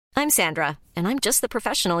I'm Sandra, and I'm just the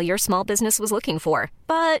professional your small business was looking for.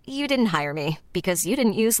 But you didn't hire me because you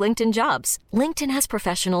didn't use LinkedIn Jobs. LinkedIn has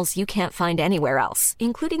professionals you can't find anywhere else,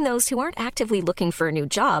 including those who aren't actively looking for a new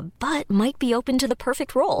job, but might be open to the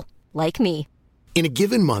perfect role, like me. In a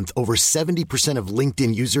given month, over 70% of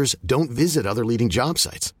LinkedIn users don't visit other leading job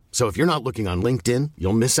sites. So if you're not looking on LinkedIn,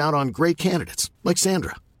 you'll miss out on great candidates like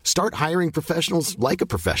Sandra. Start hiring professionals like a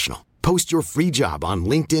professional. Post your free job on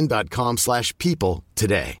linkedin.com/people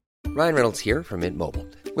today. Ryan Reynolds here from Mint Mobile.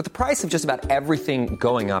 With the price of just about everything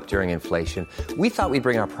going up during inflation, we thought we'd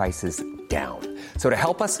bring our prices down. So to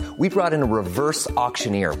help us, we brought in a reverse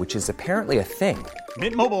auctioneer, which is apparently a thing.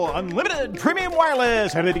 Mint Mobile Unlimited Premium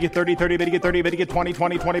Wireless. How to get 30, 30, bit to get 30, bit to get 20,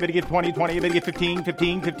 20, 20, bit to get 20, 20, bit to get 15,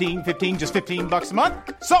 15, 15, 15, just $15 a month?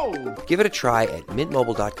 Sold! Give it a try at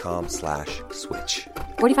mintmobile.com/switch.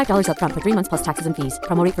 $45 up front for 3 months plus taxes and fees.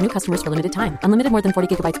 Promo rate for new customers for limited time. Unlimited more than 40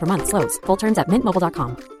 gigabytes per month. Slows full terms at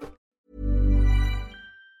mintmobile.com.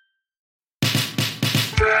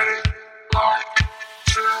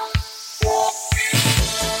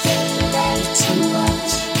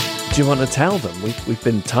 Do you want to tell them we've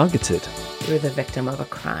been targeted? We're the victim of a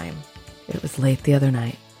crime. It was late the other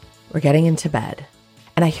night. We're getting into bed,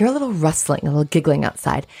 and I hear a little rustling, a little giggling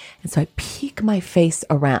outside. And so I peek my face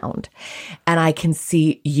around, and I can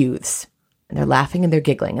see youths. And they're laughing and they're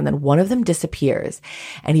giggling. And then one of them disappears,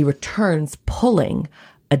 and he returns pulling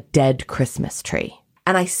a dead Christmas tree.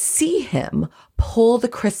 And I see him pull the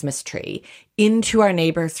Christmas tree into our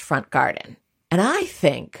neighbor's front garden. And I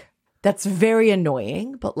think that's very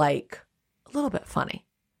annoying, but like a little bit funny.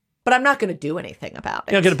 But I'm not going to do anything about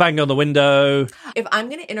it. You're going to bang on the window. If I'm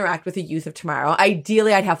going to interact with the youth of tomorrow,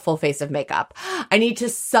 ideally I'd have full face of makeup. I need to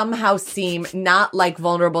somehow seem not like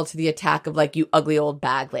vulnerable to the attack of like, you ugly old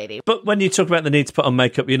bag lady. But when you talk about the need to put on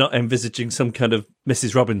makeup, you're not envisaging some kind of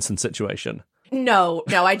Mrs. Robinson situation. No,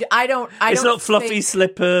 I don't. It's not fluffy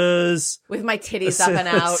slippers with my titties up and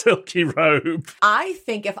out, silky robe. I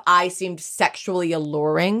think if I seemed sexually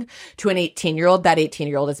alluring to an 18-year-old, that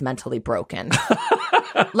 18-year-old is mentally broken.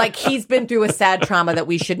 Like he's been through a sad trauma that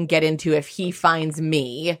we shouldn't get into if he finds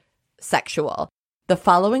me sexual. The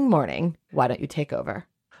following morning, why don't you take over?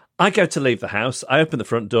 I go to leave the house. I open the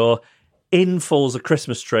front door. In falls a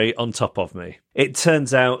Christmas tree on top of me. It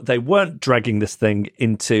turns out they weren't dragging this thing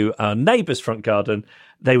into our neighbour's front garden.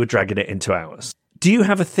 They were dragging it into ours. Do you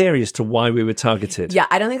have a theory as to why we were targeted? Yeah,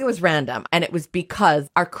 I don't think it was random. And it was because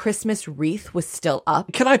our Christmas wreath was still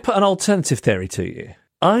up. Can I put an alternative theory to you?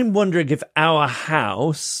 I'm wondering if our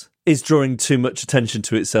house is drawing too much attention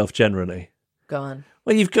to itself generally. Go on.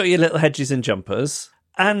 Well, you've got your little hedges and jumpers.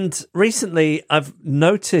 And recently, I've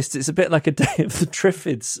noticed it's a bit like a Day of the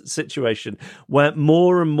Triffids situation, where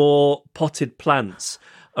more and more potted plants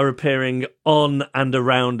are appearing on and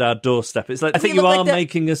around our doorstep. It's like, I think you are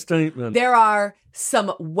making a statement. There are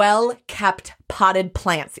some well-kept potted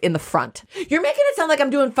plants in the front. You're making it sound like I'm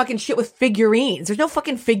doing fucking shit with figurines. There's no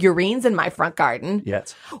fucking figurines in my front garden.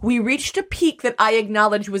 Yet. We reached a peak that I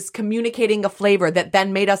acknowledge was communicating a flavor that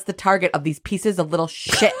then made us the target of these pieces of little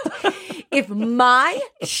shit. If my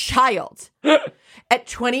child at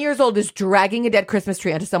 20 years old is dragging a dead Christmas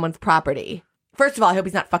tree onto someone's property, first of all, I hope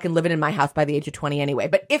he's not fucking living in my house by the age of 20 anyway.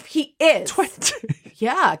 But if he is... 20?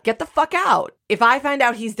 Yeah, get the fuck out. If I find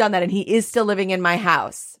out he's done that and he is still living in my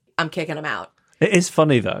house, I'm kicking him out. It is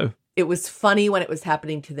funny, though. It was funny when it was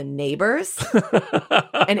happening to the neighbors.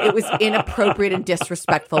 And it was inappropriate and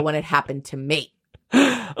disrespectful when it happened to me.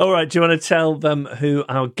 All right, do you want to tell them who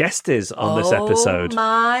our guest is on this episode? Oh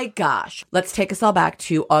my gosh. Let's take us all back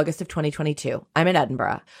to August of 2022. I'm in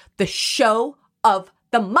Edinburgh. The show of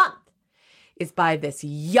the month is by this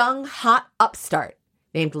young, hot upstart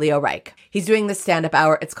named Leo Reich. He's doing this stand-up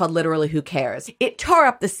hour. It's called Literally Who Cares. It tore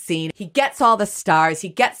up the scene. He gets all the stars. He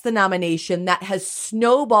gets the nomination that has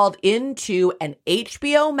snowballed into an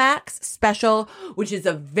HBO Max special, which is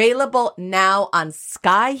available now on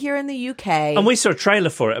Sky here in the UK. And we saw a trailer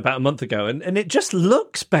for it about a month ago, and it just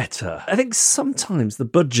looks better. I think sometimes the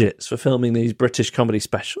budgets for filming these British comedy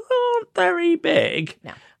specials aren't very big.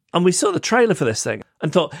 No. And we saw the trailer for this thing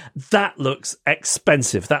and thought, that looks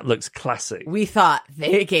expensive. That looks classy. We thought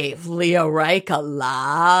they gave Leo Reich a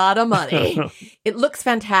lot of money. It looks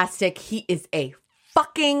fantastic. He is a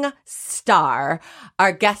fucking star.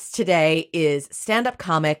 Our guest today is stand-up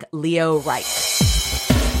comic Leo Reich.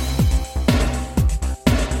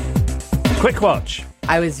 Quick watch.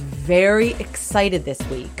 I was very excited this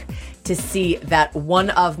week to see that one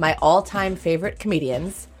of my all-time favorite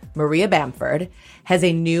comedians, Maria Bamford, has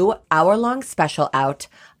a new hour-long special out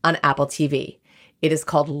on Apple TV. It is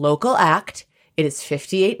called Local Act. It is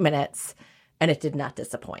 58 minutes, and it did not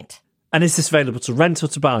disappoint. And is this available to rent or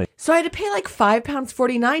to buy? So I had to pay like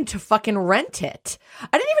 £5.49 to fucking rent it.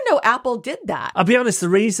 I didn't even know Apple did that. I'll be honest, the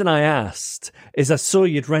reason I asked is I saw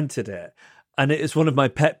you'd rented it. And it is one of my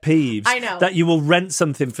pet peeves. I know. That you will rent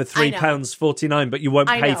something for £3.49, but you won't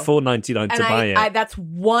pay $4.99 to buy it. That's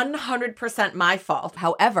 100% my fault.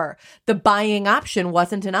 However, the buying option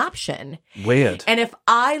wasn't an option. Weird. And if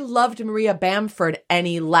I loved Maria Bamford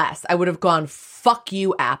any less, I would have gone, fuck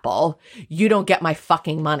you, Apple. You don't get my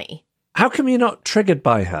fucking money. How come you're not triggered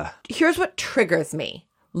by her? Here's what triggers me.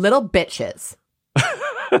 Little bitches.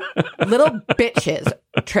 Little bitches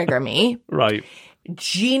trigger me. Right.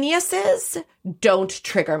 Geniuses don't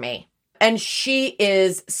trigger me. And she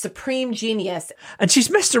is supreme genius. And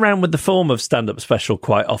she's messed around with the form of stand-up special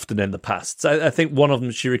quite often in the past. So I think one of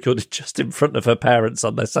them she recorded just in front of her parents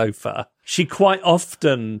on their sofa. She quite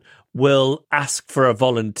often will ask for a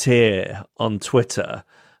volunteer on Twitter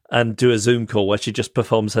and do a Zoom call where she just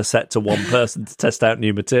performs her set to one person to test out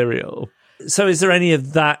new material. So is there any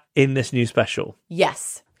of that in this new special?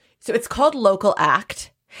 Yes. So it's called Local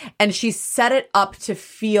Act. And she set it up to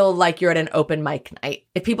feel like you're at an open mic night.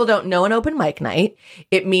 If people don't know an open mic night,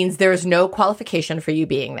 it means there is no qualification for you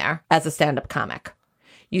being there as a stand-up comic.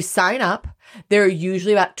 You sign up. There are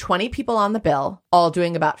usually about 20 people on the bill, all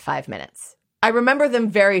doing about 5 minutes. I remember them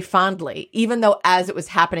very fondly, even though as it was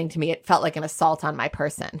happening to me, it felt like an assault on my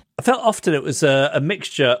person. I felt often it was a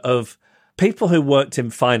mixture of people who worked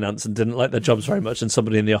in finance and didn't like their jobs very much, and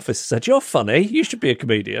somebody in the office said, "You're funny, you should be a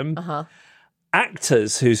comedian."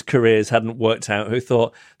 Actors whose careers hadn't worked out, who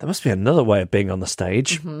thought, there must be another way of being on the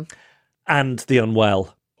stage. And the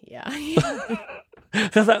unwell. Yeah.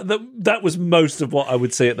 that was most of what I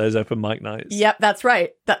would see at those open mic nights. Yep, that's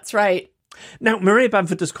right. That's right. Now, Maria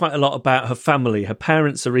Bamford does quite a lot about her family. Her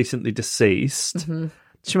parents are recently deceased. Did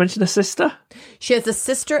she mention a sister? She has a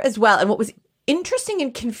sister as well. And what was interesting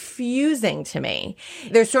and confusing to me,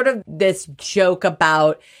 there's sort of this joke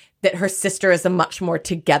about that her sister is a much more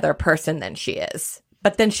together person than she is.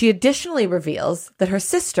 But then she additionally reveals that her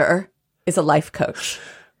sister is a life coach.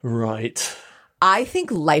 Right. I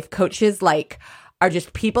think life coaches are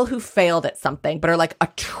just people who failed at something but are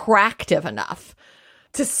attractive enough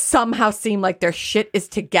to somehow seem like their shit is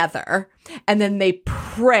together. And then they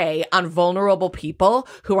prey on vulnerable people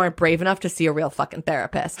who aren't brave enough to see a real fucking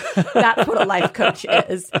therapist. That's what a life coach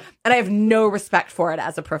is. And I have no respect for it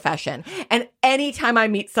as a profession. And anytime I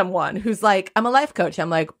meet someone who's like, I'm a life coach, I'm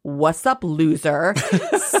like, what's up, loser?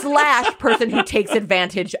 / person who takes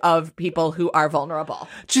advantage of people who are vulnerable.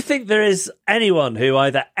 Do you think there is anyone who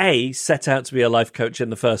either A, set out to be a life coach in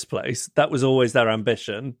the first place, that was always their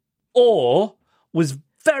ambition, or was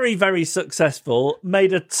very, very successful,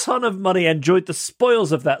 made a ton of money, enjoyed the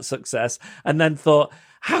spoils of that success, and then thought,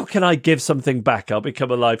 how can I give something back? I'll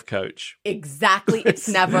become a life coach. Exactly. It's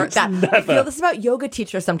never that. Never. I feel this about yoga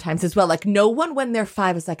teachers sometimes as well. No one when they're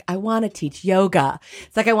 5 is like, I want to teach yoga.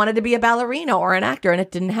 It's like, I wanted to be a ballerina or an actor and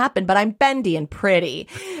it didn't happen, but I'm bendy and pretty.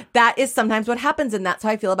 That is sometimes what happens. And that's how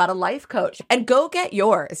I feel about a life coach. And go get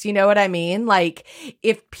yours. You know what I mean?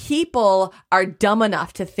 If people are dumb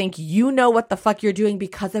enough to think you know what the fuck you're doing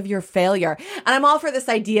because of your failure. And I'm all for this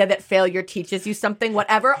idea that failure teaches you something,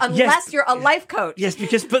 whatever, unless you're a life coach. Yes,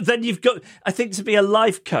 but then you've got, I think to be a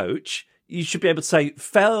life coach, you should be able to say,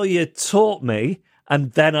 failure taught me,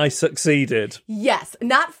 and then I succeeded. Yes,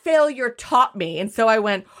 not failure taught me. And so I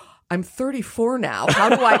went, I'm 34 now. How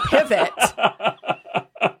do I pivot?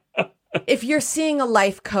 If you're seeing a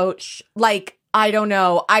life coach, I don't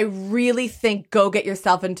know, I really think go get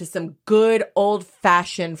yourself into some good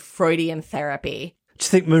old-fashioned Freudian therapy. Do you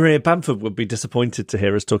think Maria Bamford would be disappointed to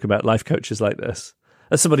hear us talk about life coaches like this?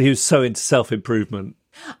 As somebody who's so into self-improvement.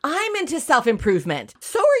 I'm into self-improvement.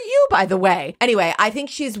 So are you, by the way. Anyway, I think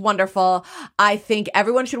she's wonderful. I think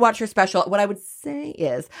everyone should watch her special. What I would say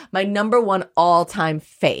is my number one all-time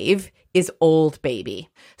fave is Old Baby.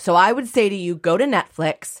 So I would say to you, go to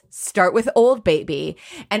Netflix, start with Old Baby.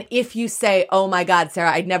 And if you say, oh my God,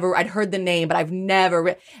 Sarah, I'd heard the name, but I've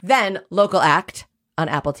never, then Local Act on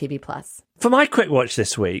Apple TV+. For my quick watch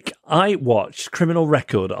this week, I watched Criminal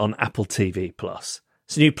Record on Apple TV+.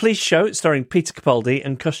 It's a new police show starring Peter Capaldi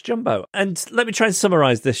and Cush Jumbo. And let me try and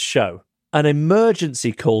summarise this show. An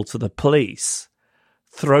emergency call to the police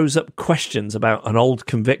throws up questions about an old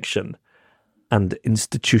conviction and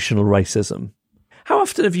institutional racism. How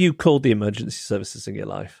often have you called the emergency services in your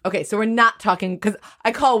life? Okay, so we're not talking, because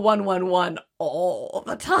I call 111 all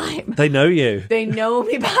the time. They know you. They know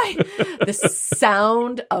me by the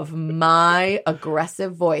sound of my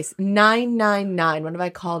aggressive voice. 999. When have I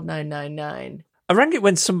called 999? I rang it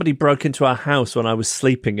when somebody broke into our house when I was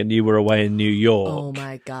sleeping and you were away in New York. Oh,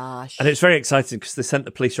 my gosh. And it's very exciting because they sent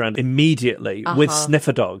the police around immediately with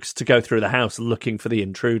sniffer dogs to go through the house looking for the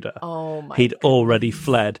intruder. Oh, my He'd already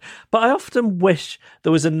fled. But I often wish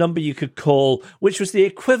there was a number you could call, which was the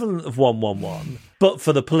equivalent of 111, but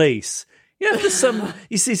for the police. You know,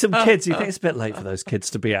 you see some kids, you think it's a bit late for those kids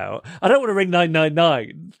to be out. I don't want to ring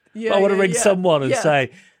 999. But I want to ring someone and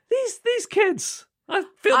say, these kids, I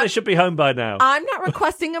feel they should be home by now. I'm not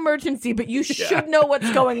requesting emergency, but you should know what's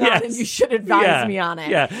going on and you should advise me on it.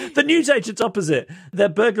 Yeah, the newsagent's opposite. Their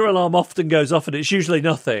burglar alarm often goes off and it's usually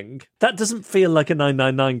nothing. That doesn't feel like a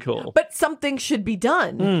 999 call. But something should be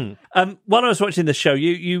done. While I was watching the show,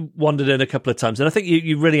 you wandered in a couple of times, and I think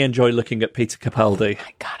you really enjoy looking at Peter Capaldi. Oh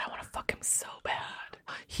my God, I want to fuck him so bad.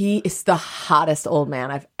 He is the hottest old man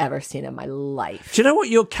I've ever seen in my life. Do you know what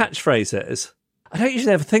your catchphrase is? I don't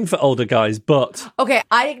usually have a thing for older guys, but... Okay,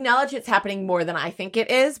 I acknowledge it's happening more than I think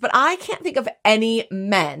it is, but I can't think of any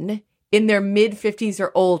men in their mid-50s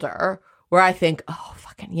or older where I think, oh,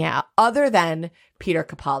 fucking yeah, other than Peter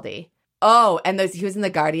Capaldi. Oh, and he was in the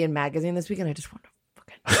Guardian magazine this weekend. I just want to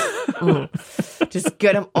fucking... just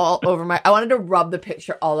get him all over I wanted to rub the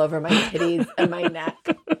picture all over my titties and my neck.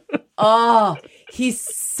 Oh, he's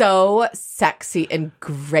so sexy and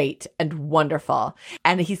great and wonderful.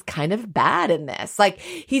 And he's kind of bad in this. Like,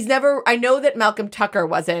 I know that Malcolm Tucker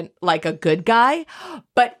wasn't like a good guy,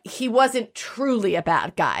 but he wasn't truly a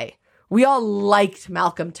bad guy. We all liked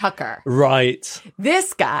Malcolm Tucker. Right.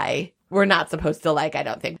 This guy, we're not supposed to like, I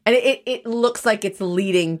don't think. And it looks like it's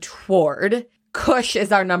leading toward Kush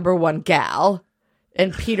is our number one gal.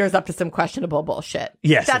 And Peter's up to some questionable bullshit.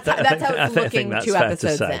 Yes, that's how it's looking 2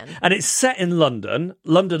 episodes in. And it's set in London.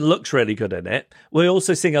 London looks really good in it. We're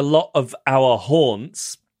also seeing a lot of our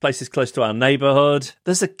haunts, places close to our neighbourhood.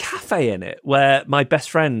 There's a cafe in it where my best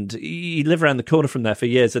friend, he lived around the corner from there for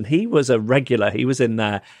years, and he was a regular. He was in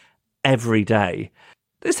there every day.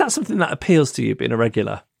 Is that something that appeals to you, being a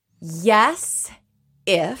regular? Yes,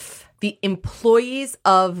 if the employees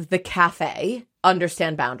of the cafe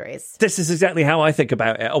understand boundaries. This is exactly how I think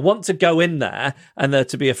about it. I want to go in there and there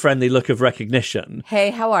to be a friendly look of recognition. Hey,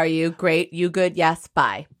 how are you? Great. You good? Yes.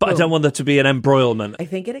 Bye. But boom. I don't want there to be an embroilment. I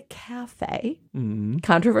think at a cafe,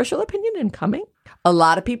 controversial opinion incoming, a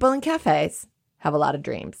lot of people in cafes have a lot of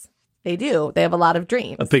dreams. They do. They have a lot of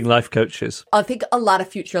dreams. Of being life coaches. I think a lot of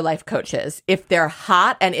future life coaches, if they're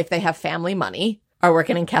hot and if they have family money, are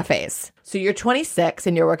working in cafes. So you're 26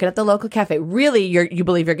 and you're working at the local cafe. Really, you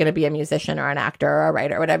believe you're going to be a musician or an actor or a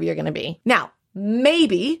writer or whatever you're going to be. Now,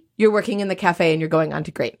 maybe you're working in the cafe and you're going on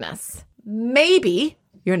to greatness. Maybe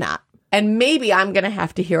you're not. And maybe I'm going to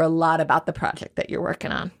have to hear a lot about the project that you're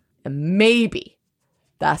working on. And maybe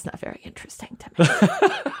that's not very interesting to me.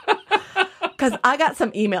 Because I got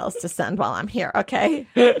some emails to send while I'm here, okay?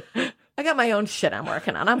 I got my own shit I'm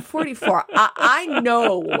working on. I'm 44. I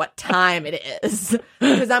know what time it is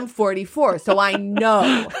because I'm 44. So I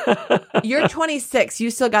know. You're 26.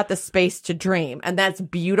 You still got the space to dream. And that's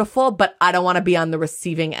beautiful. But I don't want to be on the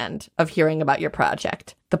receiving end of hearing about your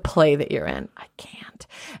project, the play that you're in. I can't.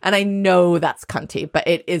 And I know that's cunty, but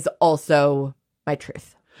it is also my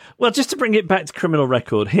truth. Well, just to bring it back to Criminal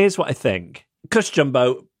Record, here's what I think. Cush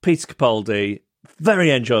Jumbo, Peter Capaldi,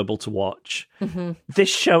 very enjoyable to watch. Mm-hmm. This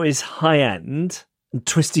show is high-end and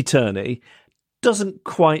twisty-turny, doesn't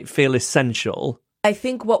quite feel essential. I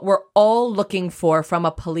think what we're all looking for from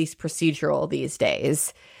a police procedural these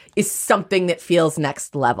days is something that feels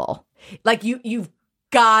next level. Like you've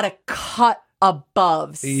got to cut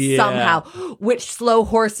above somehow, which Slow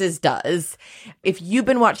Horses does. If you've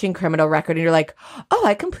been watching Criminal Record and you're like, oh,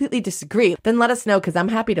 I completely disagree, then let us know because I'm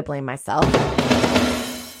happy to blame myself.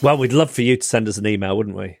 Well, we'd love for you to send us an email,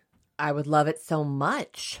 wouldn't we? I would love it so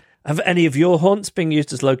much. Have any of your haunts been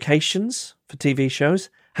used as locations for TV shows?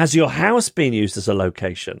 Has your house been used as a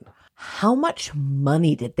location? How much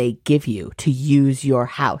money did they give you to use your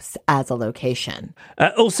house as a location?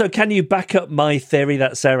 Also, can you back up my theory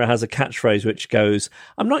that Sarah has a catchphrase which goes,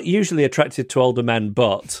 I'm not usually attracted to older men,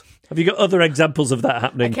 but... Have you got other examples of that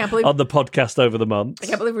happening on the podcast over the months? I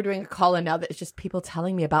can't believe we're doing a call-in now that it's just people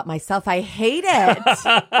telling me about myself. I hate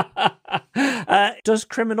it. Does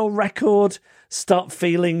Criminal Record start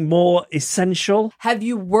feeling more essential? Have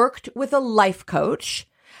you worked with a life coach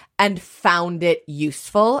and found it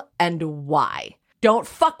useful, and why? Don't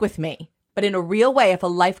fuck with me. But in a real way, if a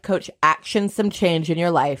life coach actions some change in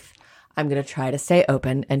your life, I'm going to try to stay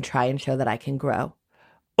open and try and show that I can grow.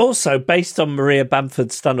 Also, based on Maria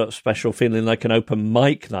Bamford's stand-up special, feeling like an open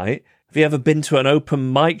mic night, have you ever been to an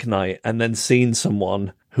open mic night and then seen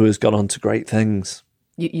someone who has gone on to great things?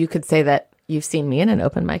 You could say that you've seen me in an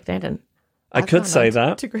open mic night, and I could say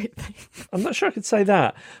that. It's a great thing. I'm not sure I could say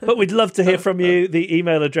that. But we'd love to hear from you. The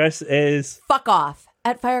email address is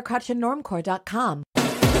fuckoff@firecrotchandnormcore.com.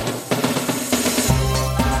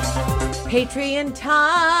 Patreon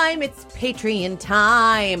time. It's Patreon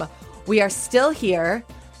time. We are still here.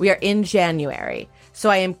 We are in January. So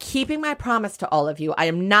I am keeping my promise to all of you. I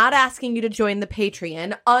am not asking you to join the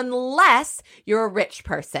Patreon unless you're a rich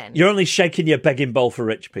person. You're only shaking your begging bowl for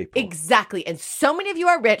rich people. Exactly. And so many of you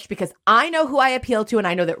are rich because I know who I appeal to and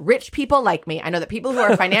I know that rich people like me. I know that people who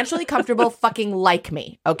are financially comfortable fucking like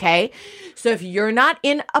me. Okay? So if you're not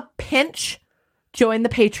in a pinch, join the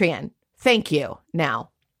Patreon. Thank you.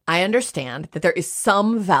 Now, I understand that there is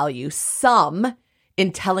some value,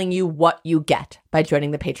 in telling you what you get by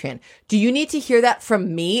joining the Patreon. Do you need to hear that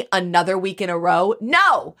from me another week in a row?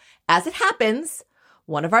 No! As it happens,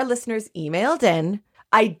 one of our listeners emailed in.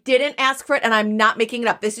 I didn't ask for it and I'm not making it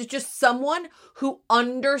up. This is just someone who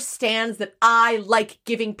understands that I like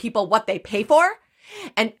giving people what they pay for.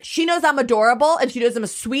 And she knows I'm adorable and she knows I'm a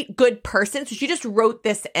sweet, good person. So she just wrote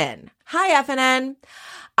this in. Hi, FNN.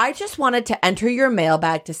 I just wanted to enter your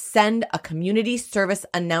mailbag to send a community service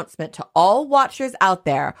announcement to all watchers out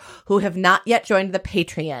there who have not yet joined the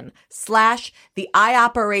Patreon / the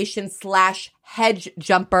iOperation / hedge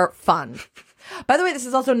jumper fund. By the way, this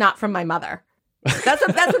is also not from my mother. That's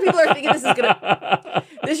what people are thinking this is gonna.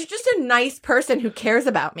 This is just a nice person who cares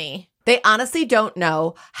about me. They honestly don't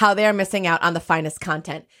know how they are missing out on the finest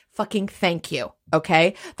content. Fucking thank you,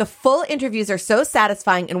 okay? The full interviews are so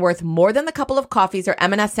satisfying and worth more than the couple of coffees or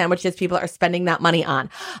M&S sandwiches people are spending that money on.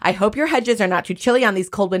 I hope your hedges are not too chilly on these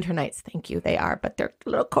cold winter nights. Thank you, they are, but they're a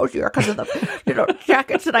little cozier because of the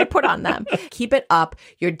jackets that I put on them. Keep it up.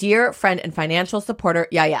 Your dear friend and financial supporter,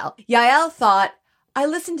 Yael. Yael thought, I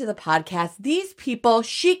listened to the podcast. These people,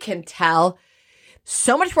 she can tell.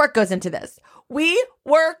 So much work goes into this. We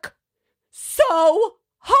work so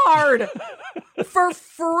hard for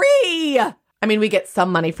free. I mean, we get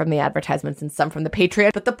some money from the advertisements and some from the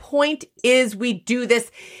Patreon, but the point is we do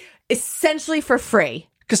this essentially for free.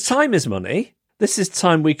 Because time is money. This is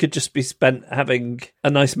time we could just be spent having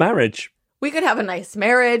a nice marriage. We could have a nice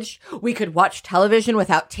marriage. We could watch television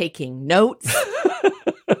without taking notes.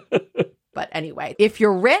 But anyway, if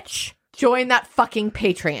you're rich, join that fucking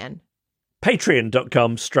Patreon.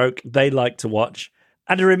 Patreon.com/they like to watch.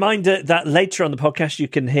 And a reminder that later on the podcast, you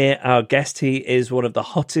can hear our guest. He is one of the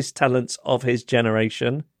hottest talents of his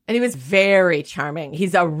generation. And he was very charming.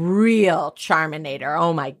 He's a real charminator.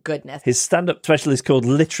 Oh, my goodness. His stand-up special is called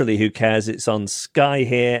Literally Who Cares? It's on Sky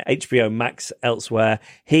here, HBO Max elsewhere.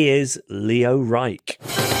 He is Leo Reich.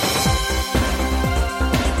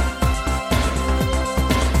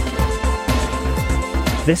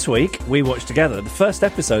 This week, we watched together the first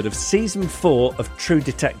episode of Season 4 of True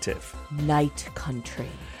Detective. Night Country.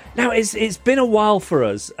 Now, it's been a while for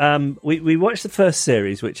us. We watched the first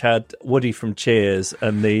series, which had Woody from Cheers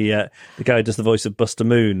and the guy who does the voice of Buster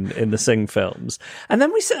Moon in the Sing films. And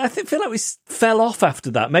then feel like we fell off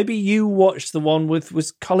after that. Maybe you watched the one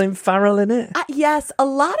was Colin Farrell in it? Yes, a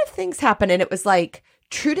lot of things happened, and it was like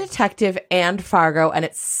True Detective and Fargo, and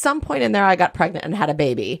at some point in there I got pregnant and had a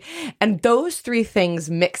baby. And those three things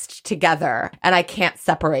mixed together, and I can't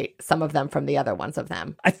separate some of them from the other ones of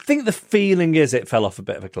them. I think the feeling is it fell off a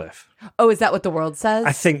bit of a cliff. Oh, is that what the world says?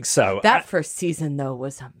 I think so. That first season, though,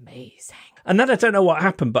 was amazing. And then I don't know what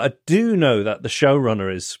happened, but I do know that the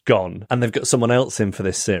showrunner is gone and they've got someone else in for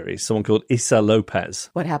this series, someone called Issa Lopez.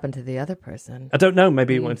 What happened to the other person? I don't know.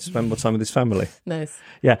 Maybe he wanted to spend more time with his family. Nice.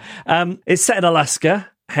 Yeah. It's set in Alaska,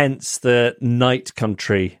 hence the Night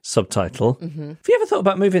Country subtitle. Mm-hmm. Have you ever thought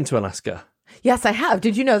about moving to Alaska? Yes, I have.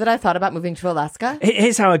 Did you know that I thought about moving to Alaska?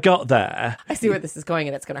 Here's how I got there. I see where this is going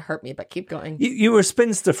and it's going to hurt me, but keep going. You were a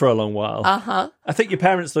spinster for a long while. Uh-huh. I think your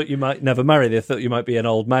parents thought you might never marry. They thought you might be an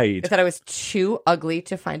old maid. They thought I was too ugly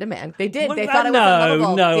to find a man. They did. Well, they thought I was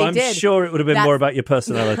unlovable. No, I'm did. sure it would have been more about your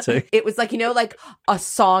personality. It was like, like a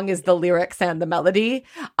song is the lyrics and the melody.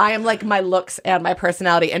 I am like my looks and my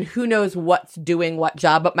personality, and who knows what's doing what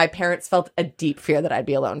job, but my parents felt a deep fear that I'd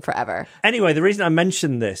be alone forever. Anyway, the reason I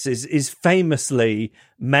mentioned this is famously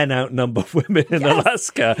men outnumber women in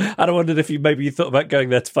Alaska. And I wondered if you thought about going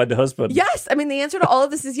there to find a husband. Yes. I mean, the answer to all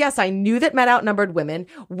of this is yes. I knew that men outnumbered women.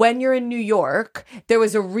 When you're in New York, there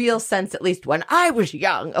was a real sense, at least when I was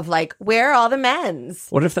young, of like, where are all the men's?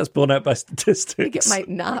 What if that's borne out by statistics? I think it might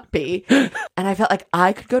not be. And I felt like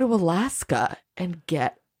I could go to Alaska and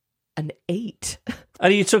get an 8.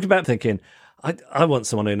 And you talk about thinking, I want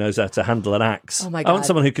someone who knows how to handle an axe. Oh my God. I want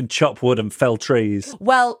someone who can chop wood and fell trees.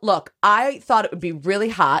 Well, look, I thought it would be really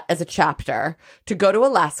hot as a chapter to go to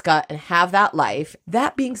Alaska and have that life.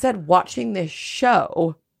 That being said, watching this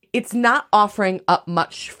show, it's not offering up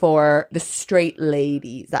much for the straight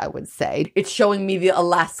ladies, I would say. It's showing me the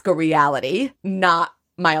Alaska reality, not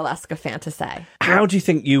my Alaska fantasy. How do you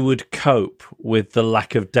think you would cope with the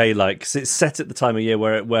lack of daylight? Because it's set at the time of year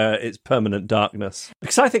where it's permanent darkness.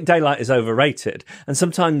 Because I think daylight is overrated. And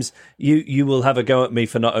sometimes you will have a go at me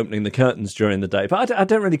for not opening the curtains during the day. But I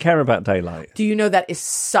don't really care about daylight. Do you know that is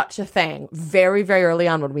such a thing? Very, very early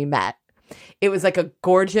on when we met, it was like a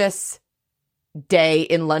gorgeous day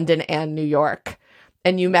in London and New York.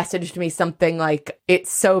 And you messaged me something like,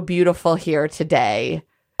 "It's so beautiful here today.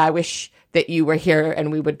 I wish that you were here and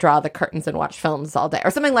we would draw the curtains and watch films all day,"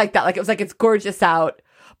 or something like that. Like, it was like, it's gorgeous out,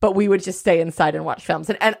 but we would just stay inside and watch films.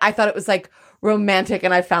 And I thought it was like romantic,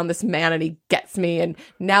 and I found this man and he gets me. And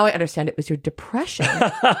now I understand it was your depression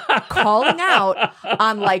calling out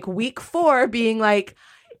on like week 4, being like,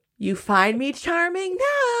 "You find me charming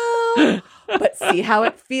now, but see how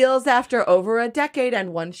it feels after over a decade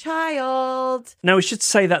and 1 child." Now, we should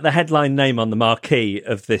say that the headline name on the marquee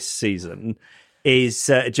of this season is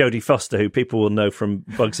Jodie Foster, who people will know from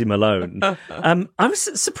Bugsy Malone. I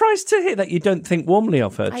was surprised to hear that you don't think warmly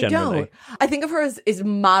of her, generally. I don't. I think of her as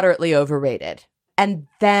moderately overrated. And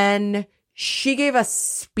then she gave a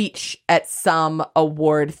speech at some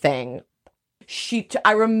award thing.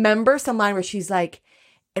 I remember some line where she's like,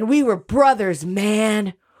 "And we were brothers,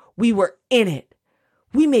 man. We were in it.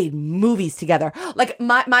 We made movies together." Like,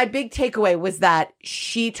 my big takeaway was that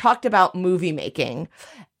she talked about movie making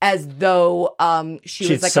as though she'd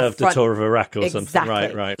was like served a tour of Iraq or exactly.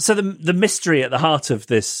 something. Right. So the mystery at the heart of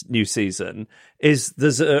this new season is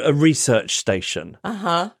there's a research station.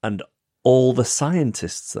 And all the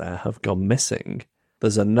scientists there have gone missing.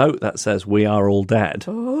 There's a note that says, "We are all dead."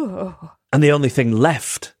 Ooh. And the only thing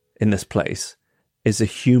left in this place is a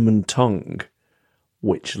human tongue,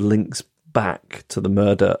 which links back to the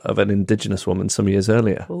murder of an Indigenous woman some years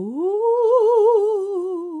earlier. Ooh.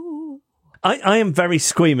 I am very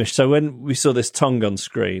squeamish, so when we saw this tongue on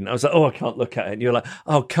screen, I was like, "Oh, I can't look at it." And you're like,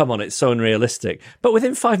 "Oh, come on, it's so unrealistic." But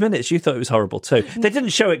within 5 minutes, you thought it was horrible too. They didn't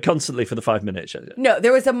show it constantly for the 5 minutes. No,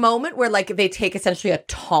 there was a moment where like they take essentially a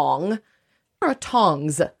tong or a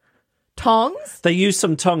tongs. Tongs? They used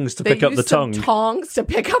some tongues to pick up the tongue. Tongs to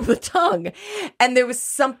pick up the tongue. And there was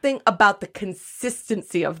something about the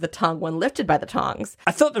consistency of the tongue when lifted by the tongs.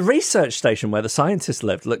 I thought the research station where the scientists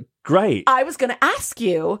lived looked great. I was going to ask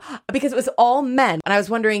you, because it was all men. And I was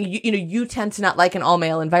wondering, you tend to not like an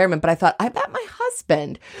all-male environment, but I thought, I bet my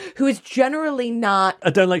husband, who is generally not...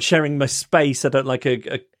 I don't like sharing my space. I don't like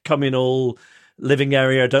a communal living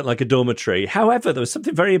area. I don't like a dormitory. However, there was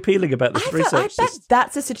something very appealing about this research. I bet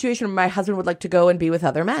that's a situation where my husband would like to go and be with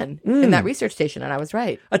other men in that research station, and I was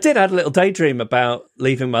right. I did have a little daydream about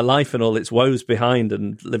leaving my life and all its woes behind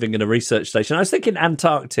and living in a research station. I was thinking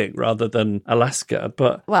Antarctic rather than Alaska,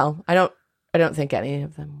 but... Well, I don't think any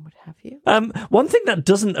of them would have you. One thing that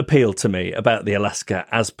doesn't appeal to me about the Alaska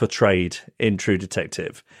as portrayed in True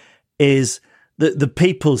Detective is that the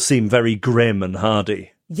people seem very grim and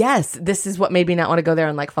hardy. Yes, this is what made me not want to go there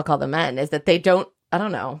and like fuck all the men, is that they don't, I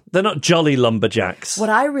don't know. They're not jolly lumberjacks. What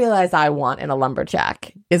I realize I want in a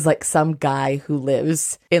lumberjack is like some guy who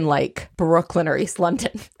lives in like Brooklyn or East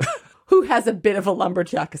London who has a bit of a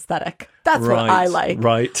lumberjack aesthetic. That's what I like.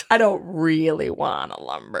 Right. I don't really want a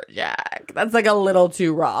lumberjack. That's like a little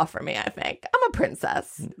too raw for me, I think. I'm a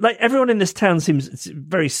princess. Like, everyone in this town seems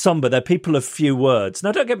very somber. They're people of few words.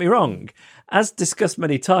 Now, don't get me wrong. As discussed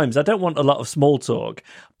many times, I don't want a lot of small talk,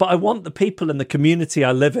 but I want the people in the community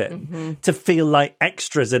I live in to feel like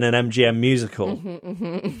extras in an MGM musical.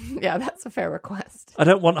 Yeah, that's a fair request. I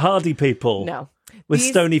don't want hardy people. No. With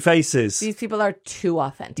stony faces. These people are too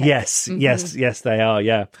authentic. Yes, yes, they are,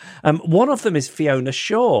 yeah. One of them is Fiona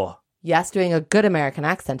Shaw. Yes, doing a good American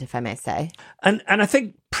accent, if I may say. And I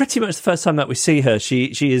think pretty much the first time that we see her,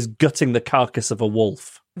 she is gutting the carcass of a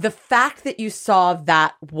wolf. The fact that you saw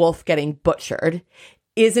that wolf getting butchered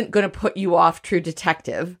isn't going to put you off True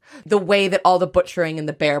Detective the way that all the butchering in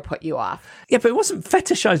the bear put you off. Yeah, but it wasn't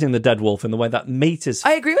fetishizing the dead wolf in the way that meat is.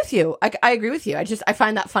 I agree with you. I agree with you. I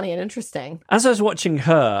find that funny and interesting. As I was watching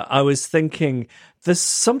her, I was thinking, there's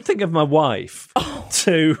something of my wife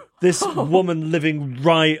to this woman living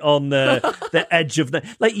right on the edge of the...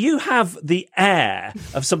 Like, you have the air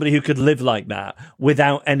of somebody who could live like that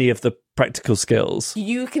without any of the practical skills.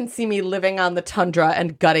 You can see me living on the tundra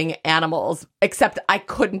and gutting animals, except I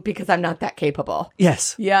couldn't because I'm not that capable.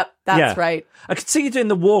 Yes. Yep, that's right. I could see you doing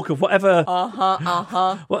the walk of whatever...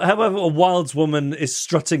 however a wilds woman is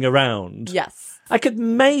strutting around. Yes. I could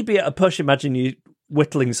maybe at a push imagine you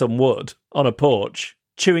whittling some wood on a porch.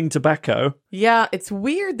 chewing tobacco. Yeah, it's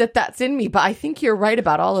weird that that's in me, but I think you're right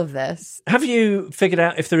about all of this. Have you figured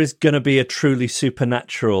out if there is going to be a truly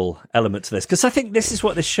supernatural element to this? Because I think this is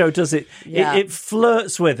what this show does. It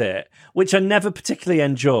flirts with it, which I never particularly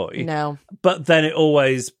enjoy. No. But then it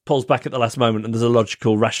always pulls back at the last moment and there's a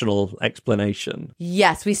logical, rational explanation.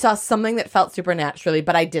 Yes, we saw something that felt supernaturally,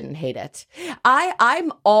 but I didn't hate it.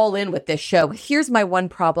 I'm all in with this show. Here's my one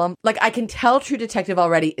problem. Like, I can tell True Detective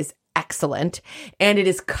already is excellent, and it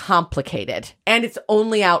is complicated, and it's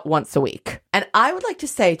only out once a week. And I would like to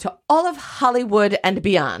say to all of Hollywood and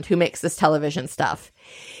beyond who makes this television stuff,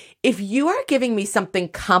 if you are giving me something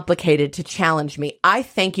complicated to challenge me, I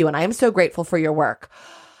thank you, and I am so grateful for your work.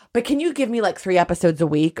 But can you give me like 3 episodes a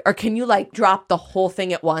week? Or can you like drop the whole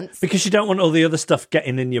thing at once? Because you don't want all the other stuff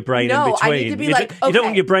getting in your brain in between. I need to be you don't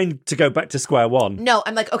want your brain to go back to square one. No,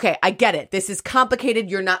 I'm like, okay, I get it. This is complicated.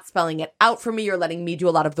 You're not spelling it out for me. You're letting me do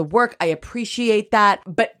a lot of the work. I appreciate that.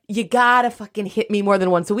 But you gotta fucking hit me more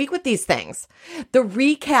than once a week with these things. The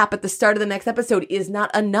recap at the start of the next episode is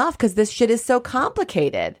not enough because this shit is so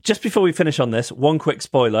complicated. Just before we finish on this, one quick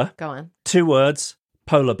spoiler. Go on. 2 words,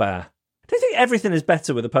 polar bear. Do you think everything is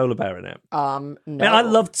better with a polar bear in it? No. I mean, I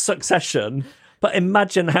loved Succession, but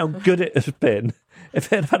imagine how good it has been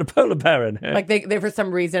if it had a polar bear in it. Like they for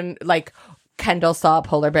some reason, like Kendall saw a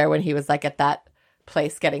polar bear when he was like at that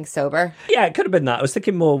place getting sober. Yeah, it could have been that. I was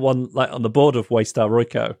thinking more one like on the board of Waystar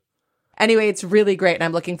Royco. Anyway, it's really great and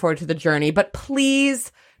I'm looking forward to the journey. But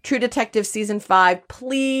please, True Detective Season 5,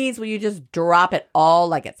 please, will you just drop it all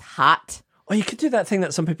like it's hot? Or you could do that thing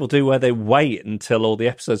that some people do where they wait until all the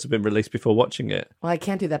episodes have been released before watching it. Well, I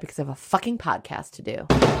can't do that because I have a fucking podcast to do.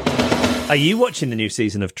 Are you watching the new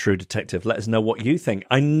season of True Detective? Let us know what you think.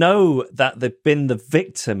 I know that they've been the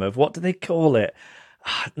victim of, what do they call it?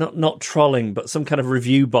 Not trolling, but some kind of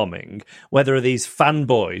review bombing, where there are these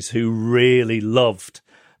fanboys who really loved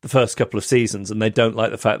the first couple of seasons and they don't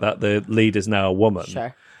like the fact that the lead is now a woman.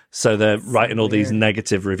 Sure. So they're writing all these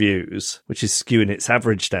negative reviews, which is skewing its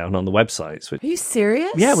average down on the websites. Are you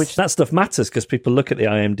serious? Yeah, which that stuff matters because people look at the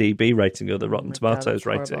IMDb rating or the Rotten Tomatoes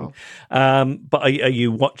rating. But are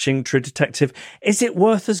you watching True Detective? Is it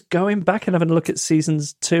worth us going back and having a look at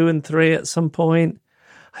seasons 2 and 3 at some point?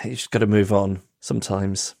 I think you just got to move on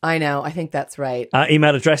sometimes. I know. I think that's right.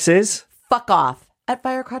 Email address is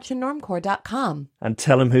fuckoff@firecrotchandnormcore.com. And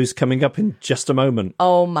tell them who's coming up in just a moment.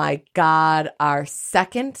 Oh my God. Our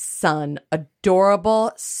second son,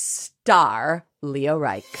 adorable star, Leo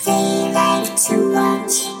Reich.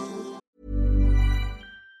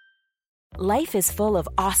 Life is full of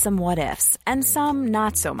awesome what-ifs, and some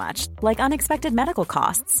not so much, like unexpected medical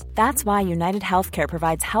costs. That's why United Healthcare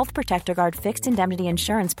provides Health Protector Guard fixed indemnity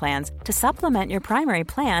insurance plans to supplement your primary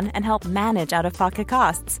plan and help manage out-of-pocket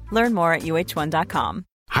costs. Learn more at uh1.com.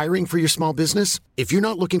 Hiring for your small business? If you're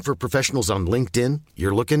not looking for professionals on LinkedIn,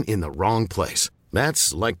 you're looking in the wrong place.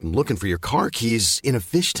 That's like looking for your car keys in a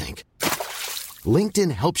fish tank. LinkedIn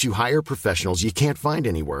helps you hire professionals you can't find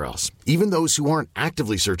anywhere else, even those who aren't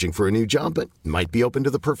actively searching for a new job but might be open to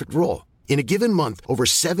the perfect role. In a given month, over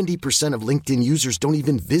 70% of LinkedIn users don't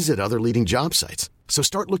even visit other leading job sites. So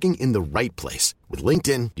start looking in the right place. With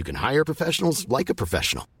LinkedIn, you can hire professionals like a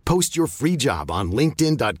professional. Post your free job on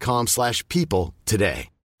linkedin.com/people today.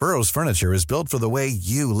 Burrow's furniture is built for the way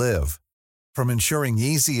you live. From ensuring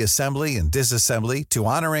easy assembly and disassembly to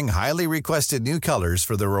honoring highly requested new colors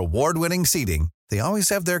for their award-winning seating, they always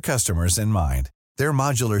have their customers in mind. Their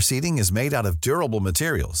modular seating is made out of durable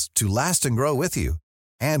materials to last and grow with you.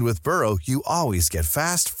 And with Burrow, you always get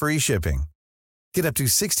fast, free shipping. Get up to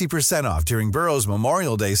 60% off during Burrow's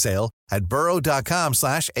Memorial Day sale at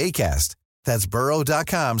burrow.com/ACAST. That's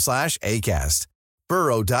burrow.com/ACAST.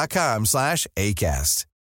 burrow.com/ACAST.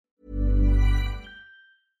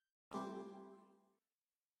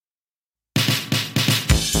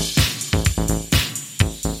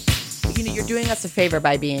 You're doing us a favor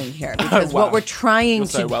by being here because what we're trying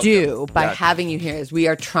to do by having you here is we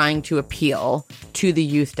are trying to appeal to the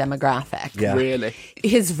youth demographic. Yeah. Really?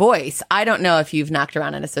 His voice, I don't know if you've knocked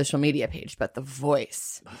around on a social media page, but the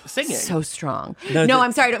voice, singing, so strong. No,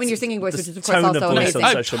 I'm sorry, I don't mean your singing voice, which is of course also amazing.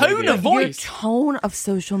 Tone of voice. Your tone of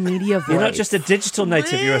social media voice. You're not just a digital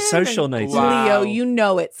native, you're a social native. Wow. Leo, you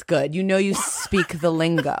know it's good. You know you speak the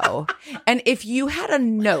lingo. And if you had a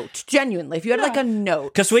note, genuinely, if you had like a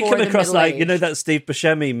note. Because we for come the across like, you know middle-aged- that Steve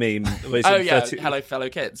Buscemi meme? Oh, yeah. Hello, fellow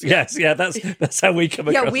kids. Yes, yeah, that's how we come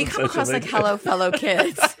across. Yeah, we come across like hello, fellow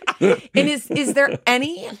kids. And is there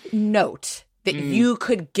any note that you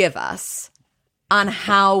could give us on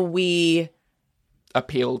how we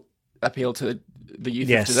appeal to the youth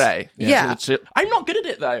Yes. of today. Yeah. I'm not good at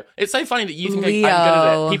it though. It's so funny that you think Leo.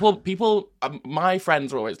 I'm good at it. People, my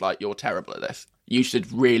friends are always like, "You're terrible at this. You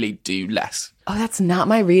should really do less." Oh, that's not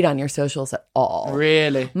my read on your socials at all.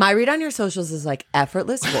 Really? My read on your socials is like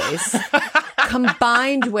effortless voice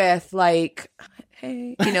combined with like,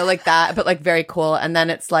 hey, you know, like that, but like very cool. And then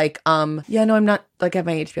it's like, yeah, no, I'm not, like I have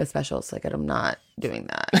my HBO specials. Like I'm not doing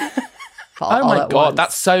that. Oh my God,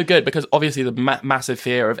 that's so good, because obviously the massive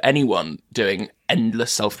fear of anyone doing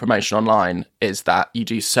endless self-promotion online is that you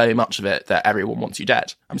do so much of it that everyone wants you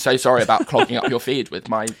dead. I'm so sorry about clogging up your feed with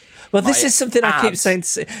my Well, this is something ads. I keep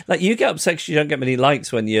saying. Like, you get upset because you don't get many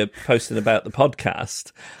likes when you're posting about the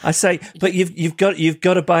podcast. I say, but you've got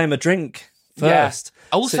to buy him a drink first. Yeah.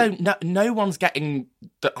 Also, no one's getting.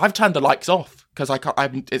 I've turned the likes off because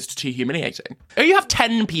it's too humiliating. If you have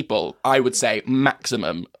 10 people, I would say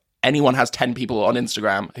maximum. Anyone has 10 people on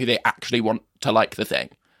Instagram who they actually want to like the thing.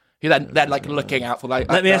 Who then they're like looking out for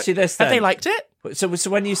like. Let me ask you this: then. Have they liked it? So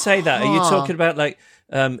when you say that, are you talking about like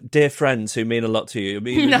dear friends who mean a lot to you?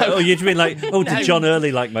 No. Or you'd mean like, oh, did John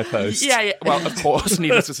Early like my post? Yeah. Well, of course.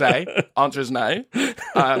 Needless to say, answer is no.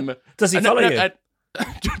 Does he follow you?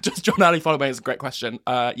 Does John Early follow me? Is a great question.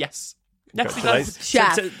 Yes. Yes, he does.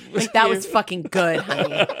 Chef, like, that was fucking good,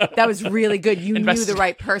 honey. That was really good. You knew the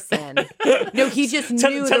right person. No, he just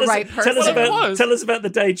knew the right person. Tell us about the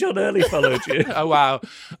day John Early followed you. Oh, wow.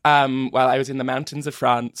 Well, I was in the mountains of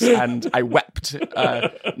France and I wept.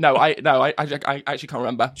 No, I actually can't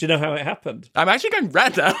remember. Do you know how it happened? I'm actually going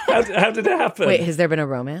red now. How did it happen? Wait, has there been a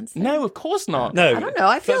romance? No, of course not. No. I don't know.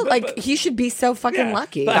 I feel like he should be so fucking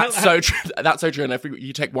lucky. That's so true. That's so true. And if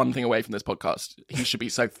you take one thing away from this podcast, he should be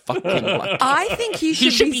so fucking lucky. I think he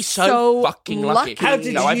should be so fucking lucky. How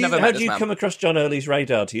did I've never met how this did you man. come across John Early's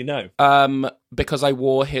radar? Do you know? Because I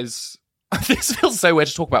wore his. This feels so weird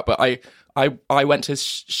to talk about, but I went to his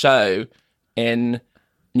show in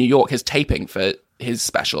New York, his taping for his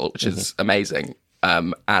special, which is amazing.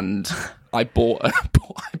 And I bought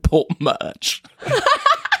merch.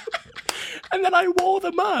 And then I wore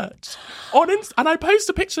the merch on and I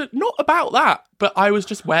posted a picture, not about that, but I was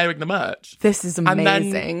just wearing the merch. This is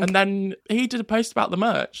amazing. And then he did a post about the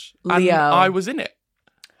merch. Leo. And I was in it.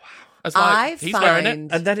 He's wearing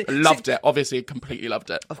it. And then Loved it. Obviously, completely loved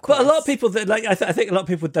it. Of course. But a lot of people that I think a lot of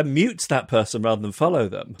people would then mute that person rather than follow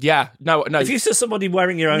them. Yeah. No. If you saw somebody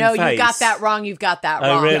wearing your own face, you got that wrong. You've got that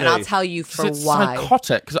wrong. really? And I'll tell you for it's why.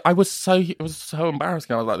 psychotic, because it was so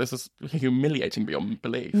embarrassing. I was like, this is humiliating beyond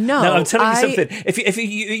belief. No, I'm telling you something. If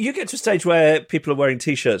you get to a stage where people are wearing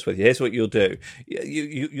T-shirts with you, here's what you'll do.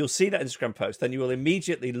 You'll see that Instagram post, then you will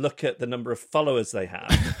immediately look at the number of followers they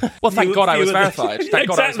have. Well, thank God I was verified. Thank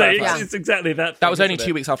God I was verified. Yeah. It's exactly that. That was only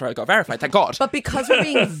 2 weeks after I got verified. Thank God. But because we're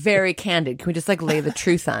being very candid, can we just like lay the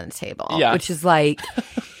truth on the table? Yeah. Which is like,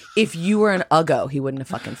 if you were an Uggo, he wouldn't have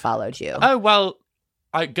fucking followed you. Oh, well,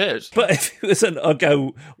 good. But if it was an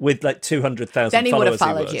Uggo with like 200,000 then he would have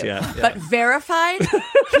followers, followed you. Yeah. But verified,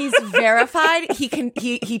 he's verified.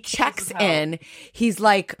 He checks in. He's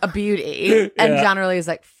like a beauty, and John Early is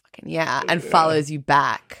like fucking and follows you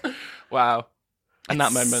back. Wow. And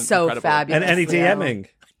that moment, so incredible. fabulous. And any DMing.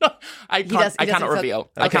 I cannot reveal.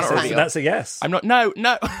 I cannot so reveal. that's a yes. I'm not. No.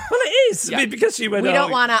 Well, it is. I mean, because you went. We don't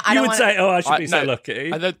wanna- I You don't would wanna- say, "Oh, I should be so no.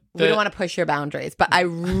 lucky." We don't want to push your boundaries, but I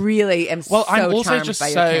really am I'm also charmed just by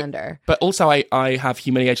so. your candor. But also, I have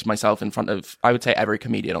humiliated myself in front of, I would say, every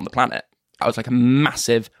comedian on the planet. I was like a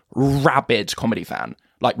massive, rabid comedy fan.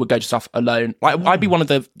 Like, would go to stuff alone. Like, I'd be one of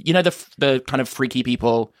the, the kind of freaky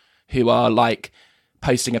people who are like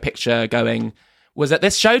posting a picture, going, "Was at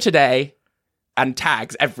this show today," and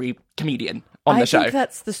tags every comedian on the show. I think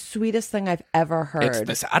that's the sweetest thing I've ever heard. It's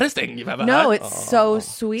the saddest thing you've ever heard. No, it's so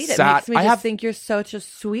sweet. It Sad. makes me just think you're such a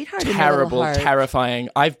sweetheart. Terrible, heart. terrifying.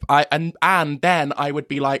 And then I would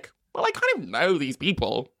be like, well, I kind of know these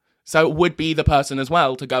people. So it would be the person as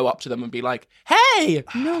well to go up to them and be like, hey,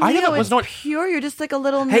 No, I Leo, never was it's not pure. You're just like a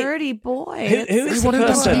little Hey, nerdy boy. Who is the wanted them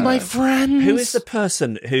to person? be my friends. Who is the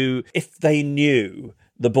person who, if they knew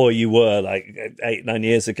the boy you were like 8-9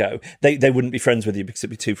 years ago, they wouldn't be friends with you because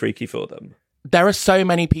it'd be too freaky for them? There are so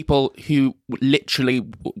many people who literally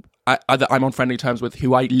that I'm on friendly terms with,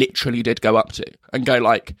 who I literally did go up to and go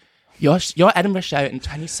like, your Edinburgh show in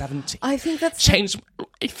 2017. I think that's changed my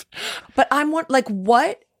life. But I'm like,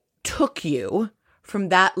 what took you from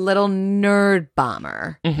that little nerd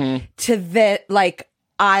bomber to the like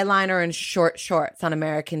eyeliner and short shorts on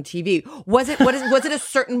American TV? Was it a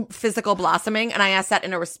certain physical blossoming? And I asked that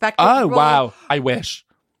in a respectful Oh, role. wow. I wish.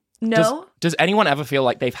 No. Does anyone ever feel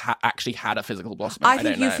like they've actually had a physical blossoming? I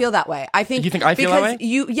think you feel that way. I think you think I feel that way?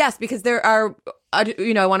 Yes, because there are, I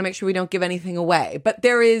want to make sure we don't give anything away, but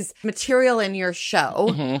there is material in your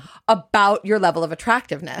show about your level of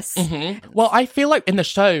attractiveness. Well, I feel like in the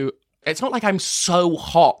show, it's not like I'm so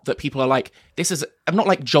hot that people are like, I'm not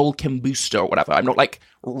like Joel Kim Booster or whatever. I'm not like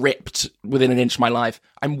ripped within an inch of my life.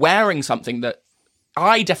 I'm wearing something that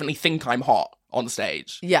I definitely think I'm hot on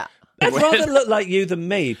stage. Yeah. I'd rather look like you than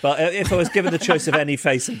me, but if I was given the choice of any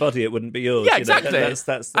face and body, it wouldn't be yours. Yeah, exactly.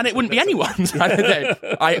 And it wouldn't be anyone's. I don't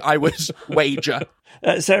know. I would wager.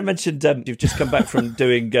 Sarah mentioned you've just come back from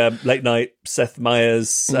doing late night Seth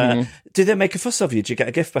Meyers. Do they make a fuss of you? Do you get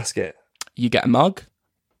a gift basket? You get a mug.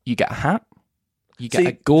 You get a hat. You get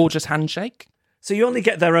a gorgeous handshake. So you only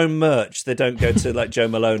get their own merch. They don't go to like Joe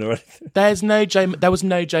Malone or anything. There was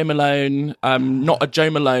no Joe Malone. Not a Joe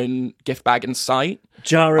Malone gift bag in sight.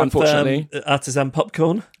 Jar of unfortunately, artisan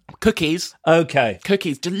popcorn. Cookies. Okay.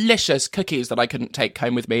 Cookies. Delicious cookies that I couldn't take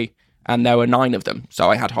home with me, and there were 9 of them, so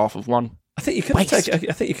I had half of one. I think you could take. I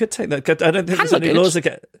think you could take that. I don't think there's any laws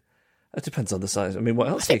against. It depends on the size. I mean, what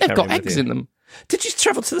else? I think they've got eggs in them. Did you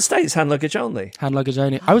travel to the States hand luggage only? Hand luggage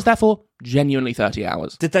only. I was there for genuinely 30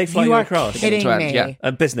 hours. Did they fly you across? Kidding me.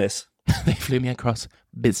 Yeah. Business. They flew me across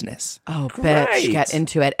business. Oh, bitch, get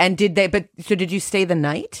into it. And did you stay the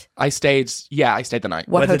night? I stayed the night.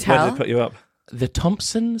 What hotel? Where did they put you up? The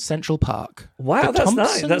Thompson Central Park. Wow, that's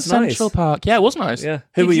nice. That's Central nice. Park. Yeah, it was nice. Yeah.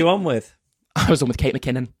 Who were you on with? I was on with Kate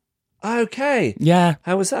McKinnon. Okay. Yeah.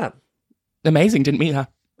 How was that? Amazing. Didn't meet her.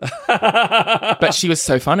 But she was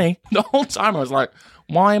so funny. The whole time I was like,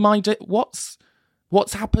 why am I what's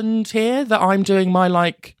happened here that I'm doing my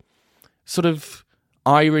like sort of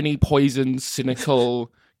irony poisoned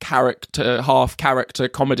cynical half character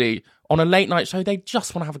comedy on a late night show? They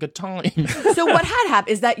just want to have a good time. So what had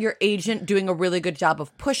happened? Is that your agent doing a really good job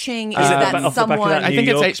of pushing? Is that that someone? I think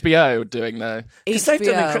it's HBO doing the because they've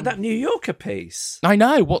done that New Yorker piece. I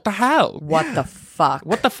know. What the hell? What the fuck?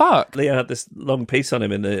 What the fuck? Leo had this long piece on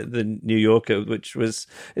him in the New Yorker, which was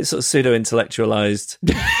it sort of pseudo-intellectualized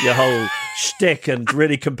your whole shtick and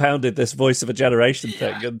really compounded this voice of a generation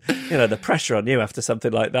thing. And the pressure on you after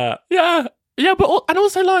something like that. Yeah. Yeah, but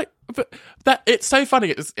also like that. It's so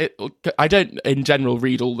funny. I don't in general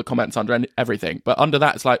read all the comments under everything, but under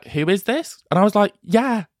that it's like, who is this? And I was like,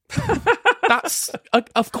 yeah, that's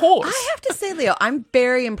of course. I have to say, Leo, I'm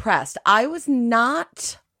very impressed. I was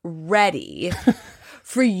not ready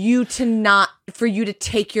for you to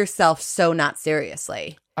take yourself so not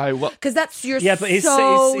seriously. Oh, well, because that's but he's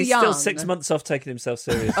young. still 6 months off taking himself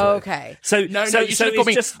seriously. Okay, so you should have got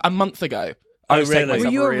me a month ago. Oh, really? Were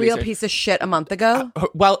you a real piece of shit a month ago?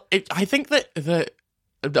 I think that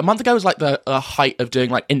a month ago was like the height of doing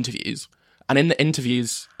like interviews, and in the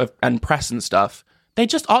interviews and press and stuff, they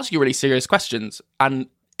just ask you really serious questions. And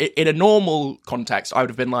in a normal context, I would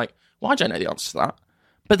have been like, "Well, I don't know the answer to that."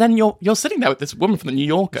 But then you're sitting there with this woman from the New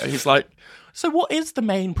Yorker who's like, so what is the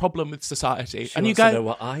main problem with society? She and you wants go, to know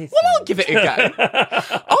what I think. well, I'll give it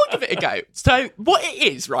a go. So what it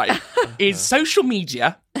is, right, is social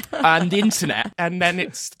media and the internet, and then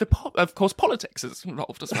it's of course politics is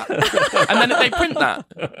involved as well. And then they print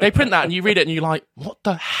that, and you read it, and you're like, what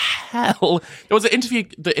the hell? There was an interview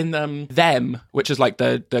in Them, which is like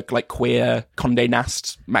the like queer Condé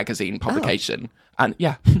Nast magazine publication. Oh. And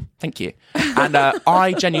yeah, thank you. And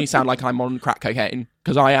I genuinely sound like I'm on crack cocaine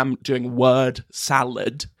because I am doing word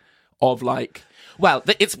salad of like, well,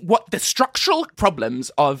 it's what the structural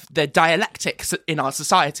problems of the dialectics in our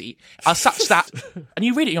society are such that, and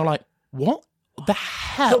you read it and you're like, what the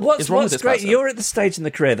hell is wrong with this great? person? You're at the stage in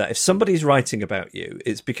the career that if somebody's writing about you,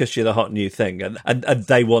 it's because you're the hot new thing, and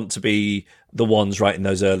they want to be the ones writing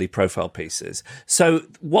those early profile pieces. So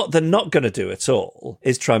what they're not going to do at all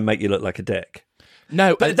is try and make you look like a dick.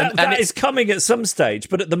 No, but that is coming at some stage.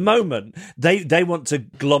 But at the moment, they want to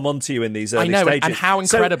glom onto you in these early stages. And how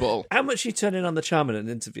incredible! So how much are you turning on the charm in an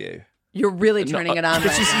interview? You're really turning it on.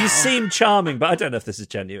 You seem charming, but I don't know if this is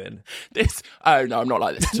genuine. Oh no, I'm not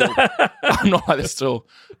like this at all. I'm not like this at all.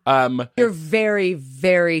 You're very,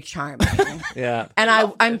 very charming. Yeah,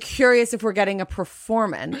 and I'm curious if we're getting a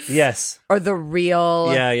performance. Yes, or the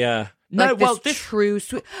real. Yeah. No, well, this true,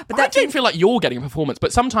 sweet. But I don't feel like you're getting a performance,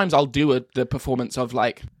 but sometimes I'll do the performance of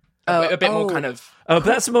like a bit more kind of. Oh, but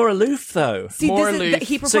that's more aloof, though. See, more aloof.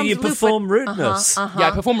 He performs so you aloof, perform rudeness. Yeah,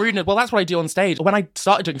 I perform rudeness. Well, that's what I do on stage. When I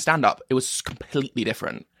started doing stand-up, it was completely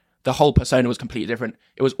different. The whole persona was completely different.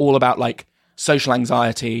 It was all about like social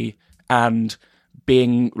anxiety and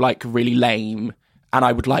being like really lame, and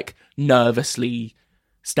I would like nervously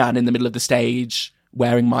stand in the middle of the stage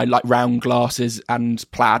wearing my like round glasses and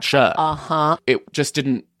plaid shirt. Uh-huh. It just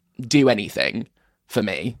didn't do anything for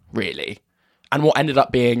me, really. And what ended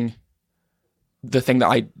up being the thing that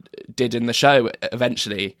I did in the show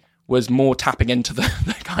eventually was more tapping into the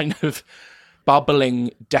kind of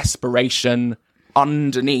bubbling desperation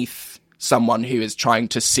underneath someone who is trying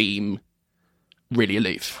to seem really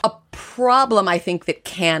aloof. A problem I think that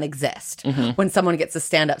can exist when someone gets a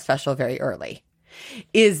stand-up special very early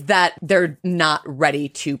is that they're not ready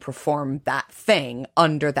to perform that thing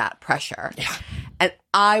under that pressure. Yeah. And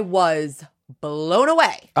I was blown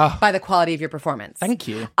away by the quality of your performance. Thank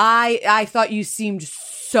you. I thought you seemed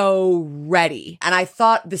so ready. And I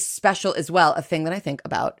thought this special as well, a thing that I think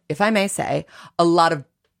about, if I may say, a lot of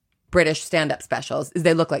British stand-up specials is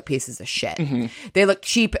they look like pieces of shit. They look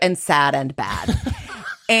cheap and sad and bad.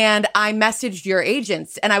 And I messaged your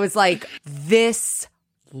agents and I was like, this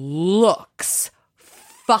looks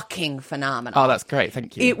fucking phenomenal. Oh, that's great.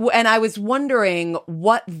 Thank you. And I was wondering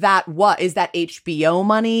what that was. Is that HBO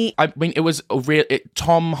money? I mean, it was a real...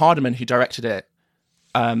 Tom Hardiman, who directed it,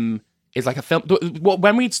 is like a film...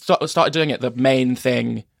 When we started doing it, the main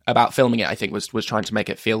thing about filming it, I think, was trying to make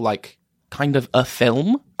it feel like kind of a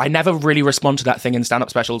film. I never really respond to that thing in stand-up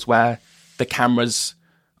specials where the cameras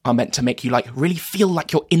are meant to make you like really feel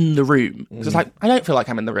like you're in the room. It's like, I don't feel like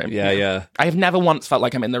I'm in the room. Yeah. I have never once felt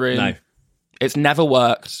like I'm in the room. No. It's never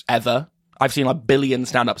worked, ever. I've seen like 1 billion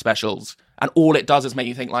stand-up specials, and all it does is make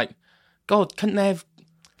you think like, God, couldn't they have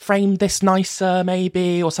framed this nicer,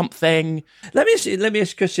 maybe, or something? Let me ask you a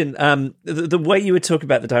question. The way you were talking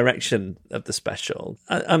about the direction of the special,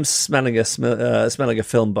 I'm smelling a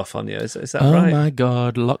film buff on you. Is that right? Oh my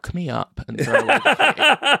God, lock me up and throw away the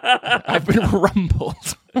key. I've been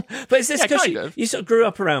rumbled. But is this because you sort of grew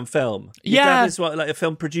up around film? Your dad is what, like a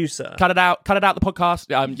film producer? Cut it out the podcast.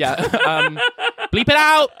 Bleep it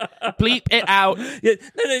out. Bleep it out. Yeah,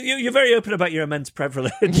 no, you're very open about your immense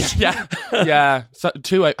privilege. Yeah. So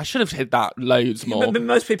I should have hit that loads more.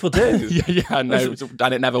 Most people do. No,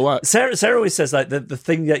 and it never works. Sarah always says like the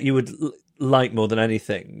thing that you would like more than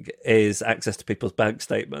anything is access to people's bank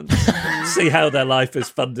statements. See how their life is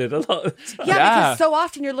funded a lot of the time. Because so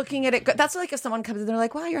often you're looking at it. That's like if someone comes in, they're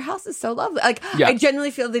like, wow, your house is so lovely. Like, I genuinely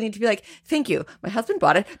feel they need to be like, thank you. My husband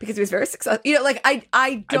bought it because he was very successful. You know, like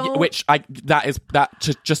I don't.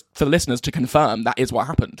 Just for listeners to confirm, that is what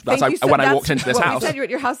happened. That's when I walked into this house. You said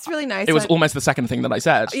your house is really nice. It was almost the second thing that I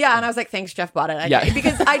said. Yeah, and I was like, thanks, Jeff bought it.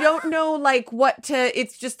 Because I don't know like what to.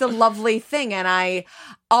 It's just a lovely thing, and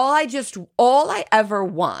all I ever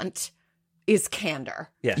want is candor.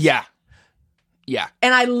 Yes. Yeah.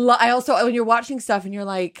 And I also, when you're watching stuff and you're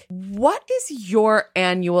like, what is your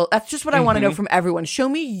annual? That's just what I want to know from everyone. Show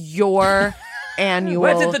me your annual.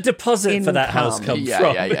 Where did the deposit income for that house come from?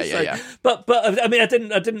 Yeah. But I mean, I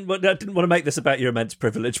didn't want to make this about your immense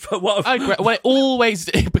privilege. But what?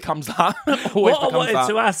 It becomes that. What I wanted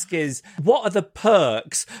to ask is, what are the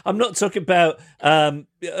perks? I'm not talking about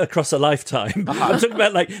across a lifetime. I'm talking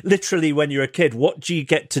about like literally when you're a kid. What do you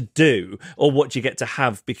get to do, or what do you get to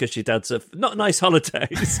have because your dad's not nice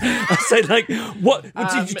holidays? I say like, what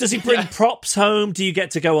does he bring props home? Do you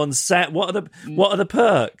get to go on set? What are the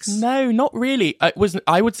perks? No, not really.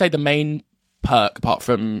 I would say the main perk, apart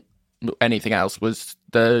from anything else, was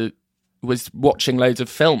watching loads of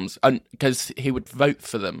films, and because he would vote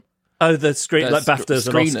for them. Oh, the screen like BAFTAs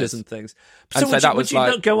and Oscars and things. So would you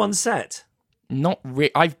not go on set? Not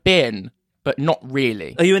really. I've been, but not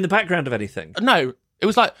really. Are you in the background of anything? No. It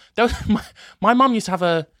was like my mum used to have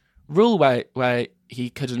a rule where he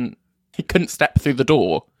couldn't step through the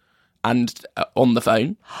door and on the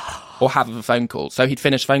phone or have a phone call. So he'd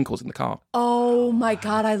finish phone calls in the car. Oh my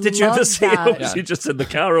God, I love that. Did you ever see him? Or was he just in the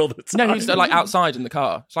car all the time? No, he was like outside in the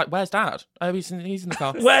car. It's like, where's Dad? Oh, he's in the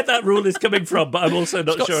car. Where that rule is coming from, but I'm also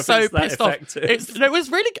not sure if so it's that pissed effective. It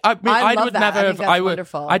was really... I love that. I think that's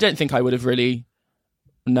wonderful. I don't think I would have really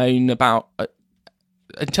known about...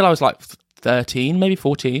 until I was like 13, maybe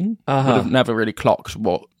 14. Would have never really clocked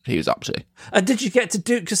what he was up to. And did you get to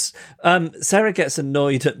do, because Sarah gets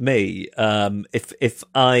annoyed at me if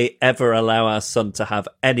I ever allow our son to have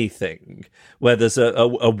anything where there's a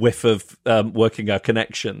whiff of working our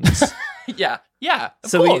connections. Yeah,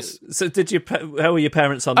 of course. So did you? How were your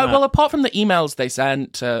parents on that? Well, apart from the emails they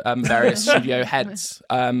sent to various studio heads,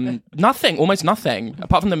 almost nothing.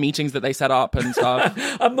 Apart from the meetings that they set up and stuff.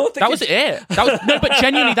 I'm more thinking... That was it. But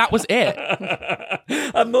genuinely, that was it.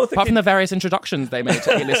 I'm more thinking... Apart from the various introductions they made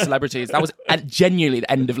to A-list celebrities, that was genuinely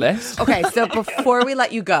the end of list. Okay, so before we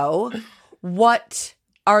let you go, what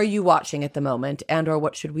are you watching at the moment, and/or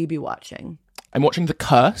what should we be watching? I'm watching The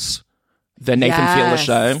Curse. The Nathan Fielder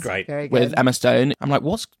show great. with Emma Stone. I'm like,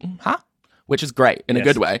 which is great in a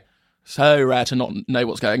good way. So rare to not know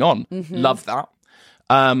what's going on. Love that.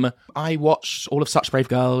 I watched all of Such Brave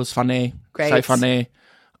Girls. Funny. Great. So funny.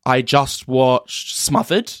 I just watched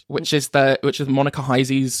Smothered, which is Monica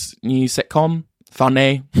Heisey's new sitcom.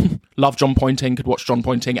 Funny. Love John Pointing. Could watch John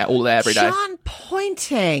Pointing all day, every day. John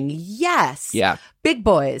Pointing, yes. Yeah. Big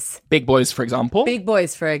Boys. Big Boys, for example.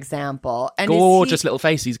 And gorgeous little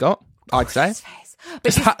face he's got, I'd say. Face.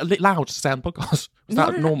 Is that loud to say on podcast? Is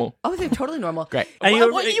that normal? Oh, they're totally normal. Great. Are you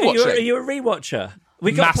a rewatching?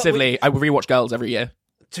 rewatcher? Massively. I rewatch Girls every year.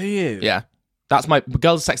 Do you? Yeah. That's my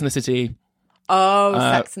Girls, Sex and the City. Oh,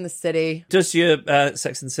 Sex and the City. Does your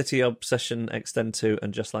Sex and the City obsession extend to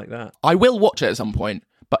And Just Like That? I will watch it at some point,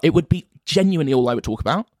 but it would be genuinely all I would talk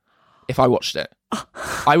about if I watched it.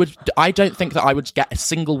 I don't think that I would get a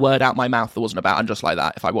single word out my mouth that wasn't about And Just Like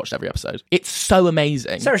That if I watched every episode. It's so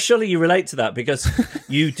amazing. Sarah, surely you relate to that because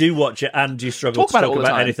you do watch it and you struggle to talk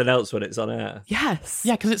about anything else when it's on air. Yes.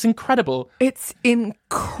 Yeah, because it's incredible. It's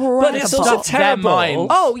incredible. But it's also terrible.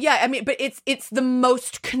 Oh, yeah. I mean, but it's the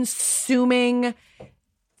most consuming.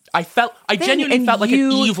 I genuinely felt like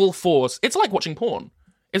an evil force. It's like watching porn.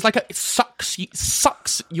 It's like it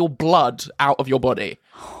sucks your blood out of your body,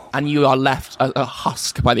 and you are left a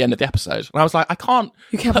husk by the end of the episode. And I was like, I can't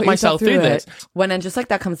put myself through this. When And Just Like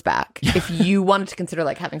That comes back, if you wanted to consider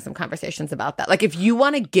like having some conversations about that, like if you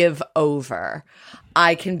want to give over,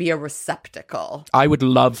 I can be a receptacle. I would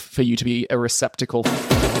love for you to be a receptacle.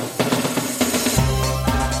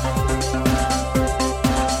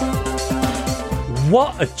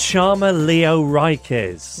 What a charmer Leo Reich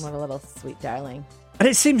is. What a little sweet darling. And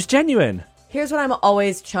it seems genuine. Here's what I'm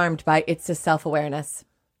always charmed by. It's the self-awareness.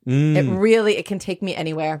 It can take me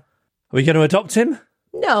anywhere. Are we going to adopt him?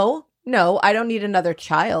 No, I don't need another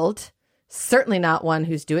child. Certainly not one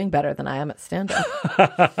who's doing better than I am at stand-up.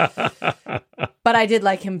 But I did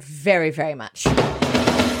like him very, very much.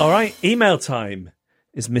 All right, email time.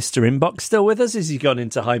 Is Mr. Inbox still with us? Is he gone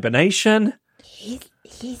into hibernation?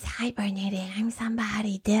 He's hibernating. I'm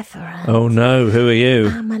somebody different. Oh no, who are you?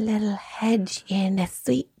 I'm a little hedge in a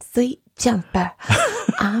sweet, sweet jumper.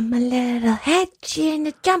 I'm a little hedge in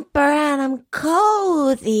a jumper and I'm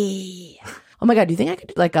cozy. Oh my God, do you think I could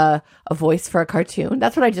do like a voice for a cartoon?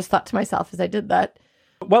 That's what I just thought to myself as I did that.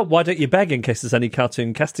 Well, why don't you beg in case there's any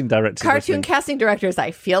cartoon casting directors? Casting directors,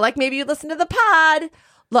 I feel like maybe you listen to the pod.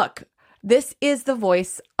 Look, this is the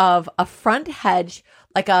voice of a front hedge,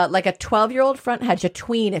 like a 12-year-old front hedge, a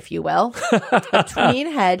tween, if you will, a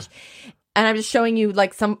tween hedge. And I'm just showing you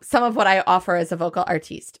like some of what I offer as a vocal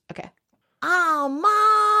artiste. Okay. Oh,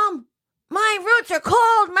 Mom, my roots are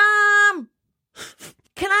cold, Mom.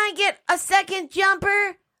 Can I get a second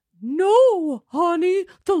jumper? No, honey,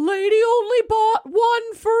 the lady only bought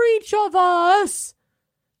one for each of us.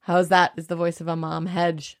 How's that? Is the voice of a mom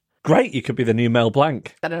hedge. Great, you could be the new Mel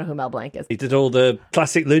Blanc. I don't know who Mel Blanc is. He did all the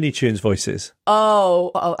classic Looney Tunes voices.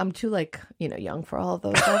 Oh, I'm too young for all of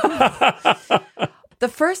those. The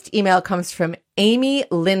first email comes from Amy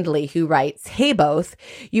Lindley, who writes, "Hey both,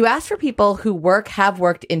 you asked for people who have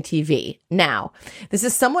worked in TV. Now, this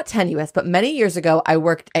is somewhat tenuous, but many years ago, I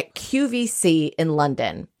worked at QVC in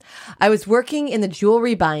London. I was working in the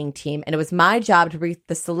jewelry buying team, and it was my job to brief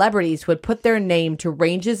the celebrities who had put their name to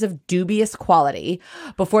ranges of dubious quality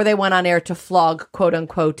before they went on air to flog, quote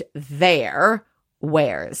unquote, their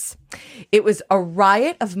wares. It was a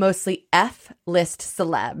riot of mostly F-list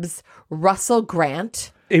celebs. Russell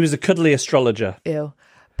Grant. He was a cuddly astrologer. Ew.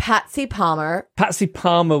 Patsy Palmer. Patsy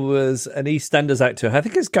Palmer was an EastEnders actor. I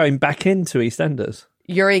think it's going back into EastEnders.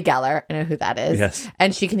 Uri Geller. I know who that is. Yes.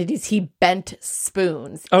 And she continues, he bent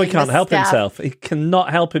spoons. Oh, he can't help himself. He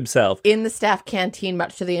cannot help himself. In the staff canteen,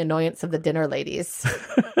 much to the annoyance of the dinner ladies.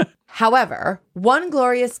 However, one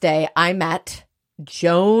glorious day, I met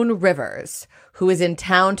Joan Rivers, who was in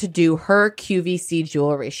town to do her QVC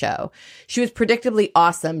jewelry show. She was predictably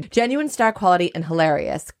awesome, genuine star quality and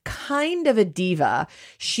hilarious, kind of a diva.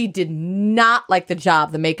 She did not like the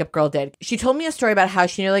job the makeup girl did. She told me a story about how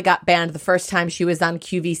she nearly got banned the first time she was on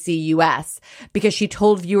QVC US because she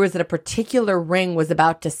told viewers that a particular ring was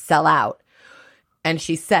about to sell out. And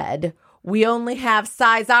she said, "We only have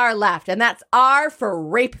size R left, and that's R for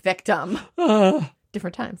rape victim."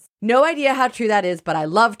 Different times. No idea how true that is, but I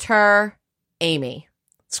loved her. Amy.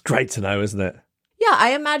 It's great to know, isn't it? Yeah,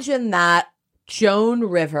 I imagine that Joan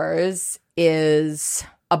Rivers is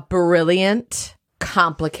a brilliant,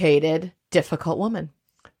 complicated, difficult woman.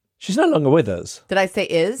 She's no longer with us. Did I say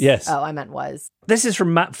is? Yes. Oh, I meant was. This is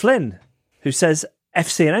from Matt Flynn, who says,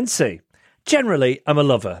 FC and NC. Generally, I'm a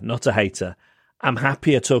lover, not a hater. I'm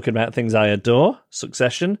happier talking about things I adore,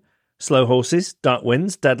 Succession, Slow Horses, Dark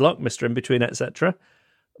Winds, Deadlock, Mr. In Between, etc.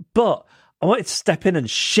 But I wanted to step in and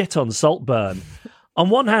shit on Saltburn. On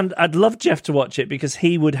one hand, I'd love Jeff to watch it because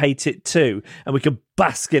he would hate it too, and we could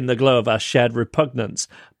bask in the glow of our shared repugnance.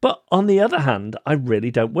 But on the other hand, I really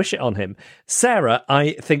don't wish it on him. Sarah,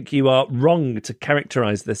 I think you are wrong to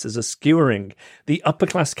characterise this as a skewering. The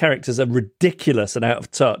upper-class characters are ridiculous and out of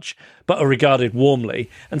touch, but are regarded warmly,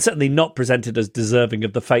 and certainly not presented as deserving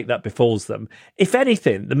of the fate that befalls them. If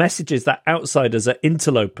anything, the message is that outsiders are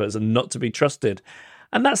interlopers and not to be trusted.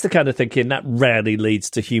 And that's the kind of thinking that rarely leads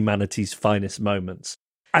to humanity's finest moments.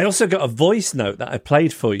 I also got a voice note that I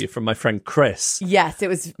played for you from my friend Chris. Yes, it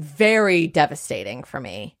was very devastating for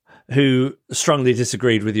me. Who strongly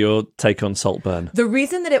disagreed with your take on Saltburn. The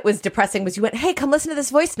reason that it was depressing was you went, hey, come listen to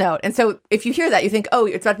this voice note. And so if you hear that, you think, oh,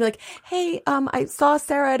 it's about to be like, hey, I saw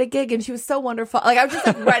Sarah at a gig and she was so wonderful. Like, I was just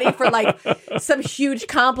like ready for like some huge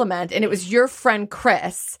compliment. And it was your friend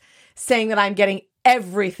Chris saying that I'm getting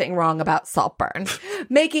everything wrong about Saltburn,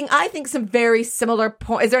 making, I think, some very similar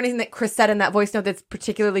points. Is there anything that Chris said in that voice note that's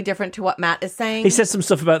particularly different to what Matt is saying? He said some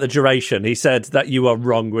stuff about the duration. He said that you are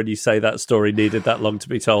wrong when you say that story needed that long to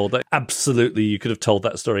be told. Absolutely, you could have told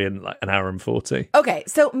that story in like an hour and 40. Okay,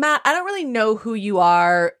 so Matt, I don't really know who you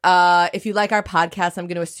are. If you like our podcast, I'm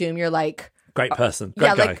going to assume you're like... Great person.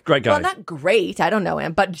 Great guy. Like, great guy. Well, not great. I don't know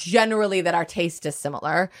him, but generally that our taste is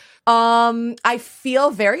similar. I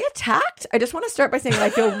feel very attacked. I just want to start by saying that I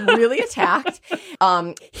feel really attacked. Here's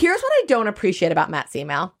what I don't appreciate about Matt's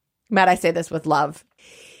email. Matt, I say this with love.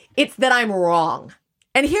 It's that I'm wrong.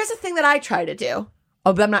 And here's the thing that I try to do.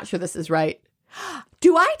 Oh, but I'm not sure this is right.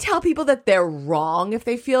 Do I tell people that they're wrong if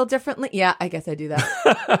they feel differently? Yeah, I guess I do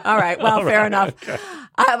that. All right. Well, fair enough. Okay.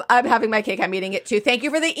 I'm having my cake. I'm eating it too. Thank you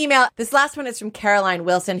for the email. This last one is from Caroline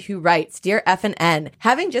Wilson, who writes, Dear F and N,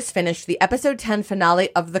 having just finished the episode 10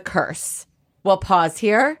 finale of The Curse. We'll pause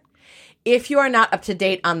here. If you are not up to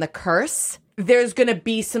date on The Curse, there's going to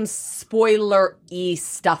be some spoiler-y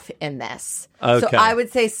stuff in this. Okay. So I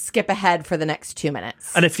would say skip ahead for the next 2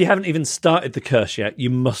 minutes. And if you haven't even started The Curse yet,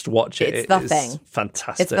 you must watch it. It's the thing.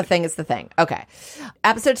 Fantastic. It's the thing. Okay.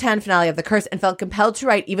 Episode 10, finale of The Curse, and felt compelled to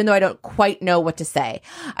write even though I don't quite know what to say.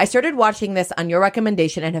 I started watching this on your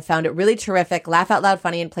recommendation and have found it really terrific, laugh out loud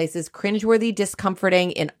funny in places, cringeworthy,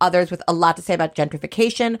 discomforting in others, with a lot to say about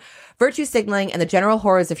gentrification, virtue signaling, and the general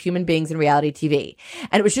horrors of human beings in reality TV.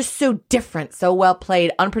 And it was just so different, so well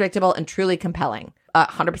played, unpredictable, and truly compelling.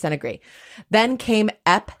 100% agree. Then came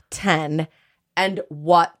Ep 10, and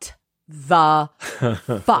what the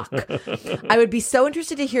fuck? I would be so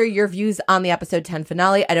interested to hear your views on the episode 10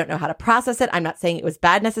 finale. I don't know how to process it. I'm not saying it was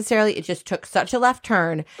bad necessarily. It just took such a left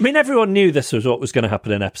turn. I mean, everyone knew this was what was going to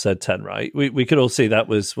happen in episode 10, right? We could all see that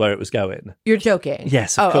was where it was going. You're joking?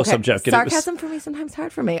 Yes, of course, okay. I'm joking. Sarcasm for me sometimes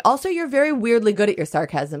hard for me. Also, you're very weirdly good at your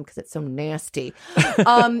sarcasm because it's so nasty.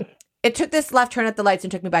 It took this left turn at the lights and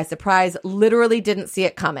took me by surprise. Literally didn't see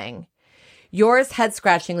it coming. Yours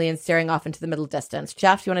head-scratchingly and staring off into the middle distance.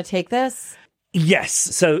 Jeff, do you want to take this? Yes.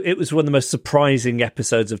 So it was one of the most surprising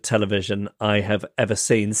episodes of television I have ever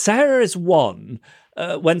seen. Sarah is one.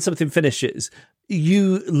 When something finishes,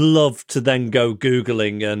 you love to then go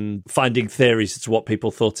Googling and finding theories as to what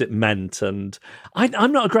people thought it meant. And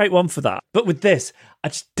I'm not a great one for that. But with this, I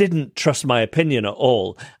just didn't trust my opinion at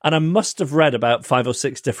all. And I must have read about 5 or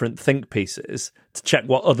 6 different think pieces to check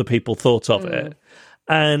what other people thought of it.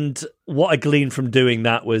 And what I gleaned from doing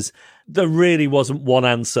that was there really wasn't one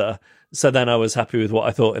answer. So then I was happy with what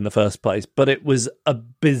I thought in the first place. But it was a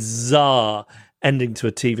bizarre ending to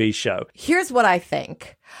a TV show. Here's what I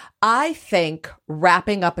think. I think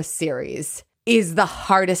wrapping up a series is the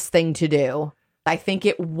hardest thing to do. I think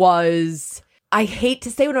it was, I hate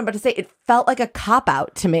to say what I'm about to say, it felt like a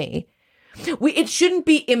cop-out to me. It shouldn't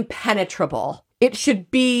be impenetrable. It should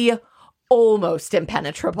be almost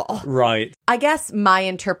impenetrable. Right. I guess my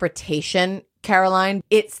interpretation, Caroline,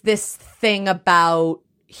 it's this thing about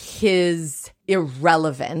his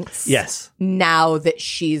irrelevance. Yes. Now that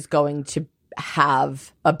she's going to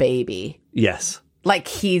have a baby. Yes. Like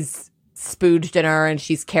he's spooged in her and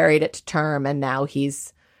she's carried it to term and now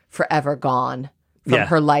he's forever gone from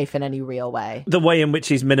her life in any real way. The way in which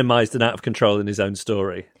he's minimized and out of control in his own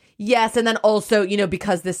story. Yes, and then also, you know,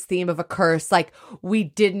 because this theme of a curse, like we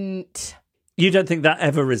didn't... You don't think that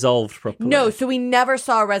ever resolved properly? No, so we never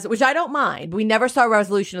saw a resolution, which I don't mind. We never saw a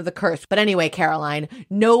resolution of the curse. But anyway, Caroline,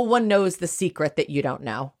 no one knows the secret that you don't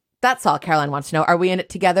know. That's all Caroline wants to know. Are we in it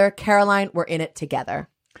together? Caroline, we're in it together.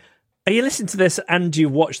 Are you listening to this and you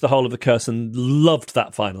watched the whole of The Curse and loved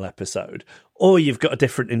that final episode? Or you've got a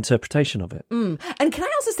different interpretation of it? And can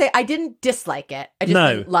I also say, I didn't dislike it. I just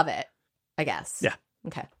didn't love it, I guess. Yeah.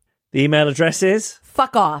 Okay. The email address is?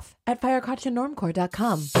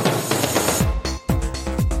 fuckoff@firecrotchandnormcore.com.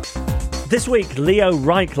 This week, Leo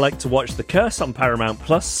Reich liked to watch The Curse on Paramount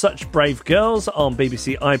Plus, Such Brave Girls on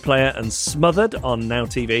BBC iPlayer and Smothered on Now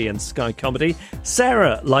TV and Sky Comedy.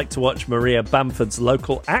 Sarah liked to watch Maria Bamford's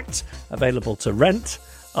Local Act, available to rent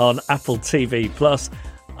on Apple TV Plus.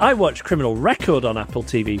 I watch Criminal Record on Apple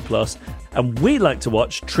TV Plus, and we like to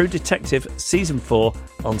watch True Detective Season 4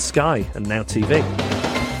 on Sky and Now TV.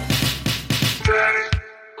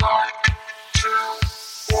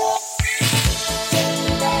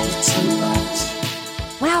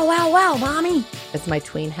 Wow, Mommy. It's my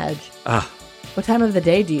tween hedge. Ah. What time of the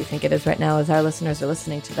day do you think it is right now as our listeners are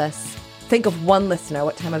listening to this? Think of one listener.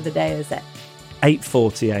 What time of the day is it?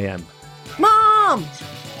 8:40 a.m. Mom!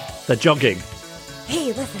 They're jogging.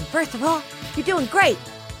 Hey, listen, first of all, you're doing great.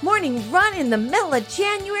 Morning run in the middle of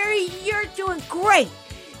January, you're doing great.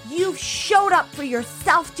 You've showed up for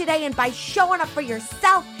yourself today, and by showing up for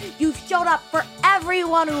yourself, you've showed up for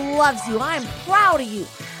everyone who loves you. I'm proud of you.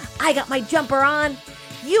 I got my jumper on.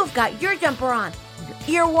 You've got your jumper on, and your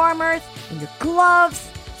ear warmers, and your gloves,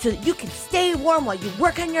 so that you can stay warm while you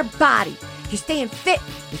work on your body. You're staying fit.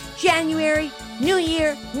 It's January, new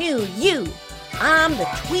year, new you. I'm the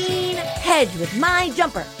tween hedge with my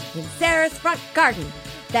jumper in Sarah's front garden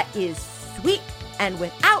that is sweet and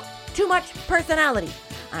without too much personality.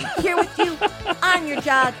 I'm here with you on your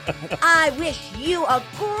jog, and I wish you a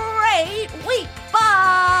great week.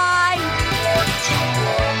 Bye!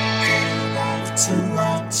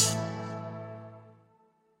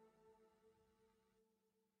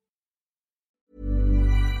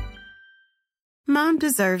 Mom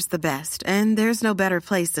deserves the best, and there's no better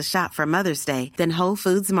place to shop for Mother's Day than Whole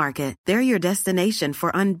Foods Market. They're your destination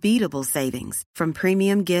for unbeatable savings, from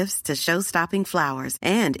premium gifts to show-stopping flowers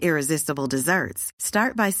and irresistible desserts.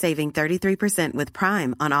 Start by saving 33% with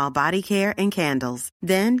Prime on all body care and candles.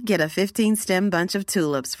 Then get a 15-stem bunch of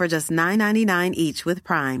tulips for just $9.99 each with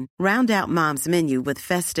Prime. Round out Mom's menu with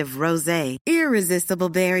festive rosé, irresistible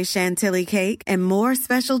berry chantilly cake, and more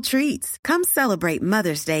special treats. Come celebrate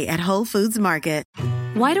Mother's Day at Whole Foods Market.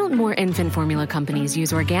 Why don't more infant formula companies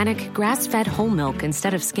use organic, grass-fed whole milk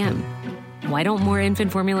instead of skim? Why don't more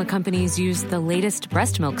infant formula companies use the latest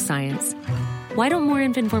breast milk science? Why don't more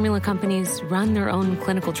infant formula companies run their own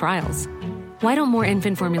clinical trials? Why don't more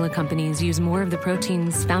infant formula companies use more of the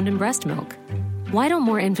proteins found in breast milk? Why don't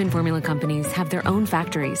more infant formula companies have their own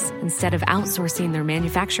factories instead of outsourcing their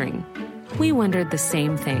manufacturing? We wondered the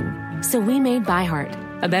same thing. So we made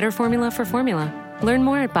ByHeart, a better formula for formula. Learn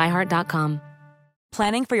more at byheart.com.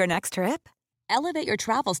 Planning for your next trip? Elevate your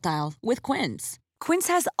travel style with Quince. Quince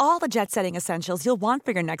has all the jet-setting essentials you'll want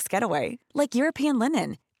for your next getaway, like European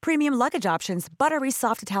linen, premium luggage options, buttery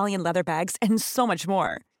soft Italian leather bags, and so much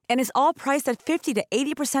more. And is all priced at 50 to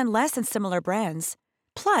 80% less than similar brands.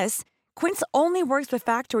 Plus, Quince only works with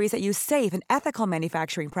factories that use safe and ethical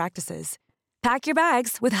manufacturing practices. Pack your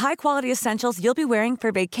bags with high-quality essentials you'll be wearing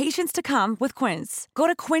for vacations to come with Quince. Go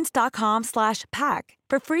to quince.com/pack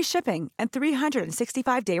for free shipping and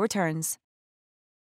 365-day returns.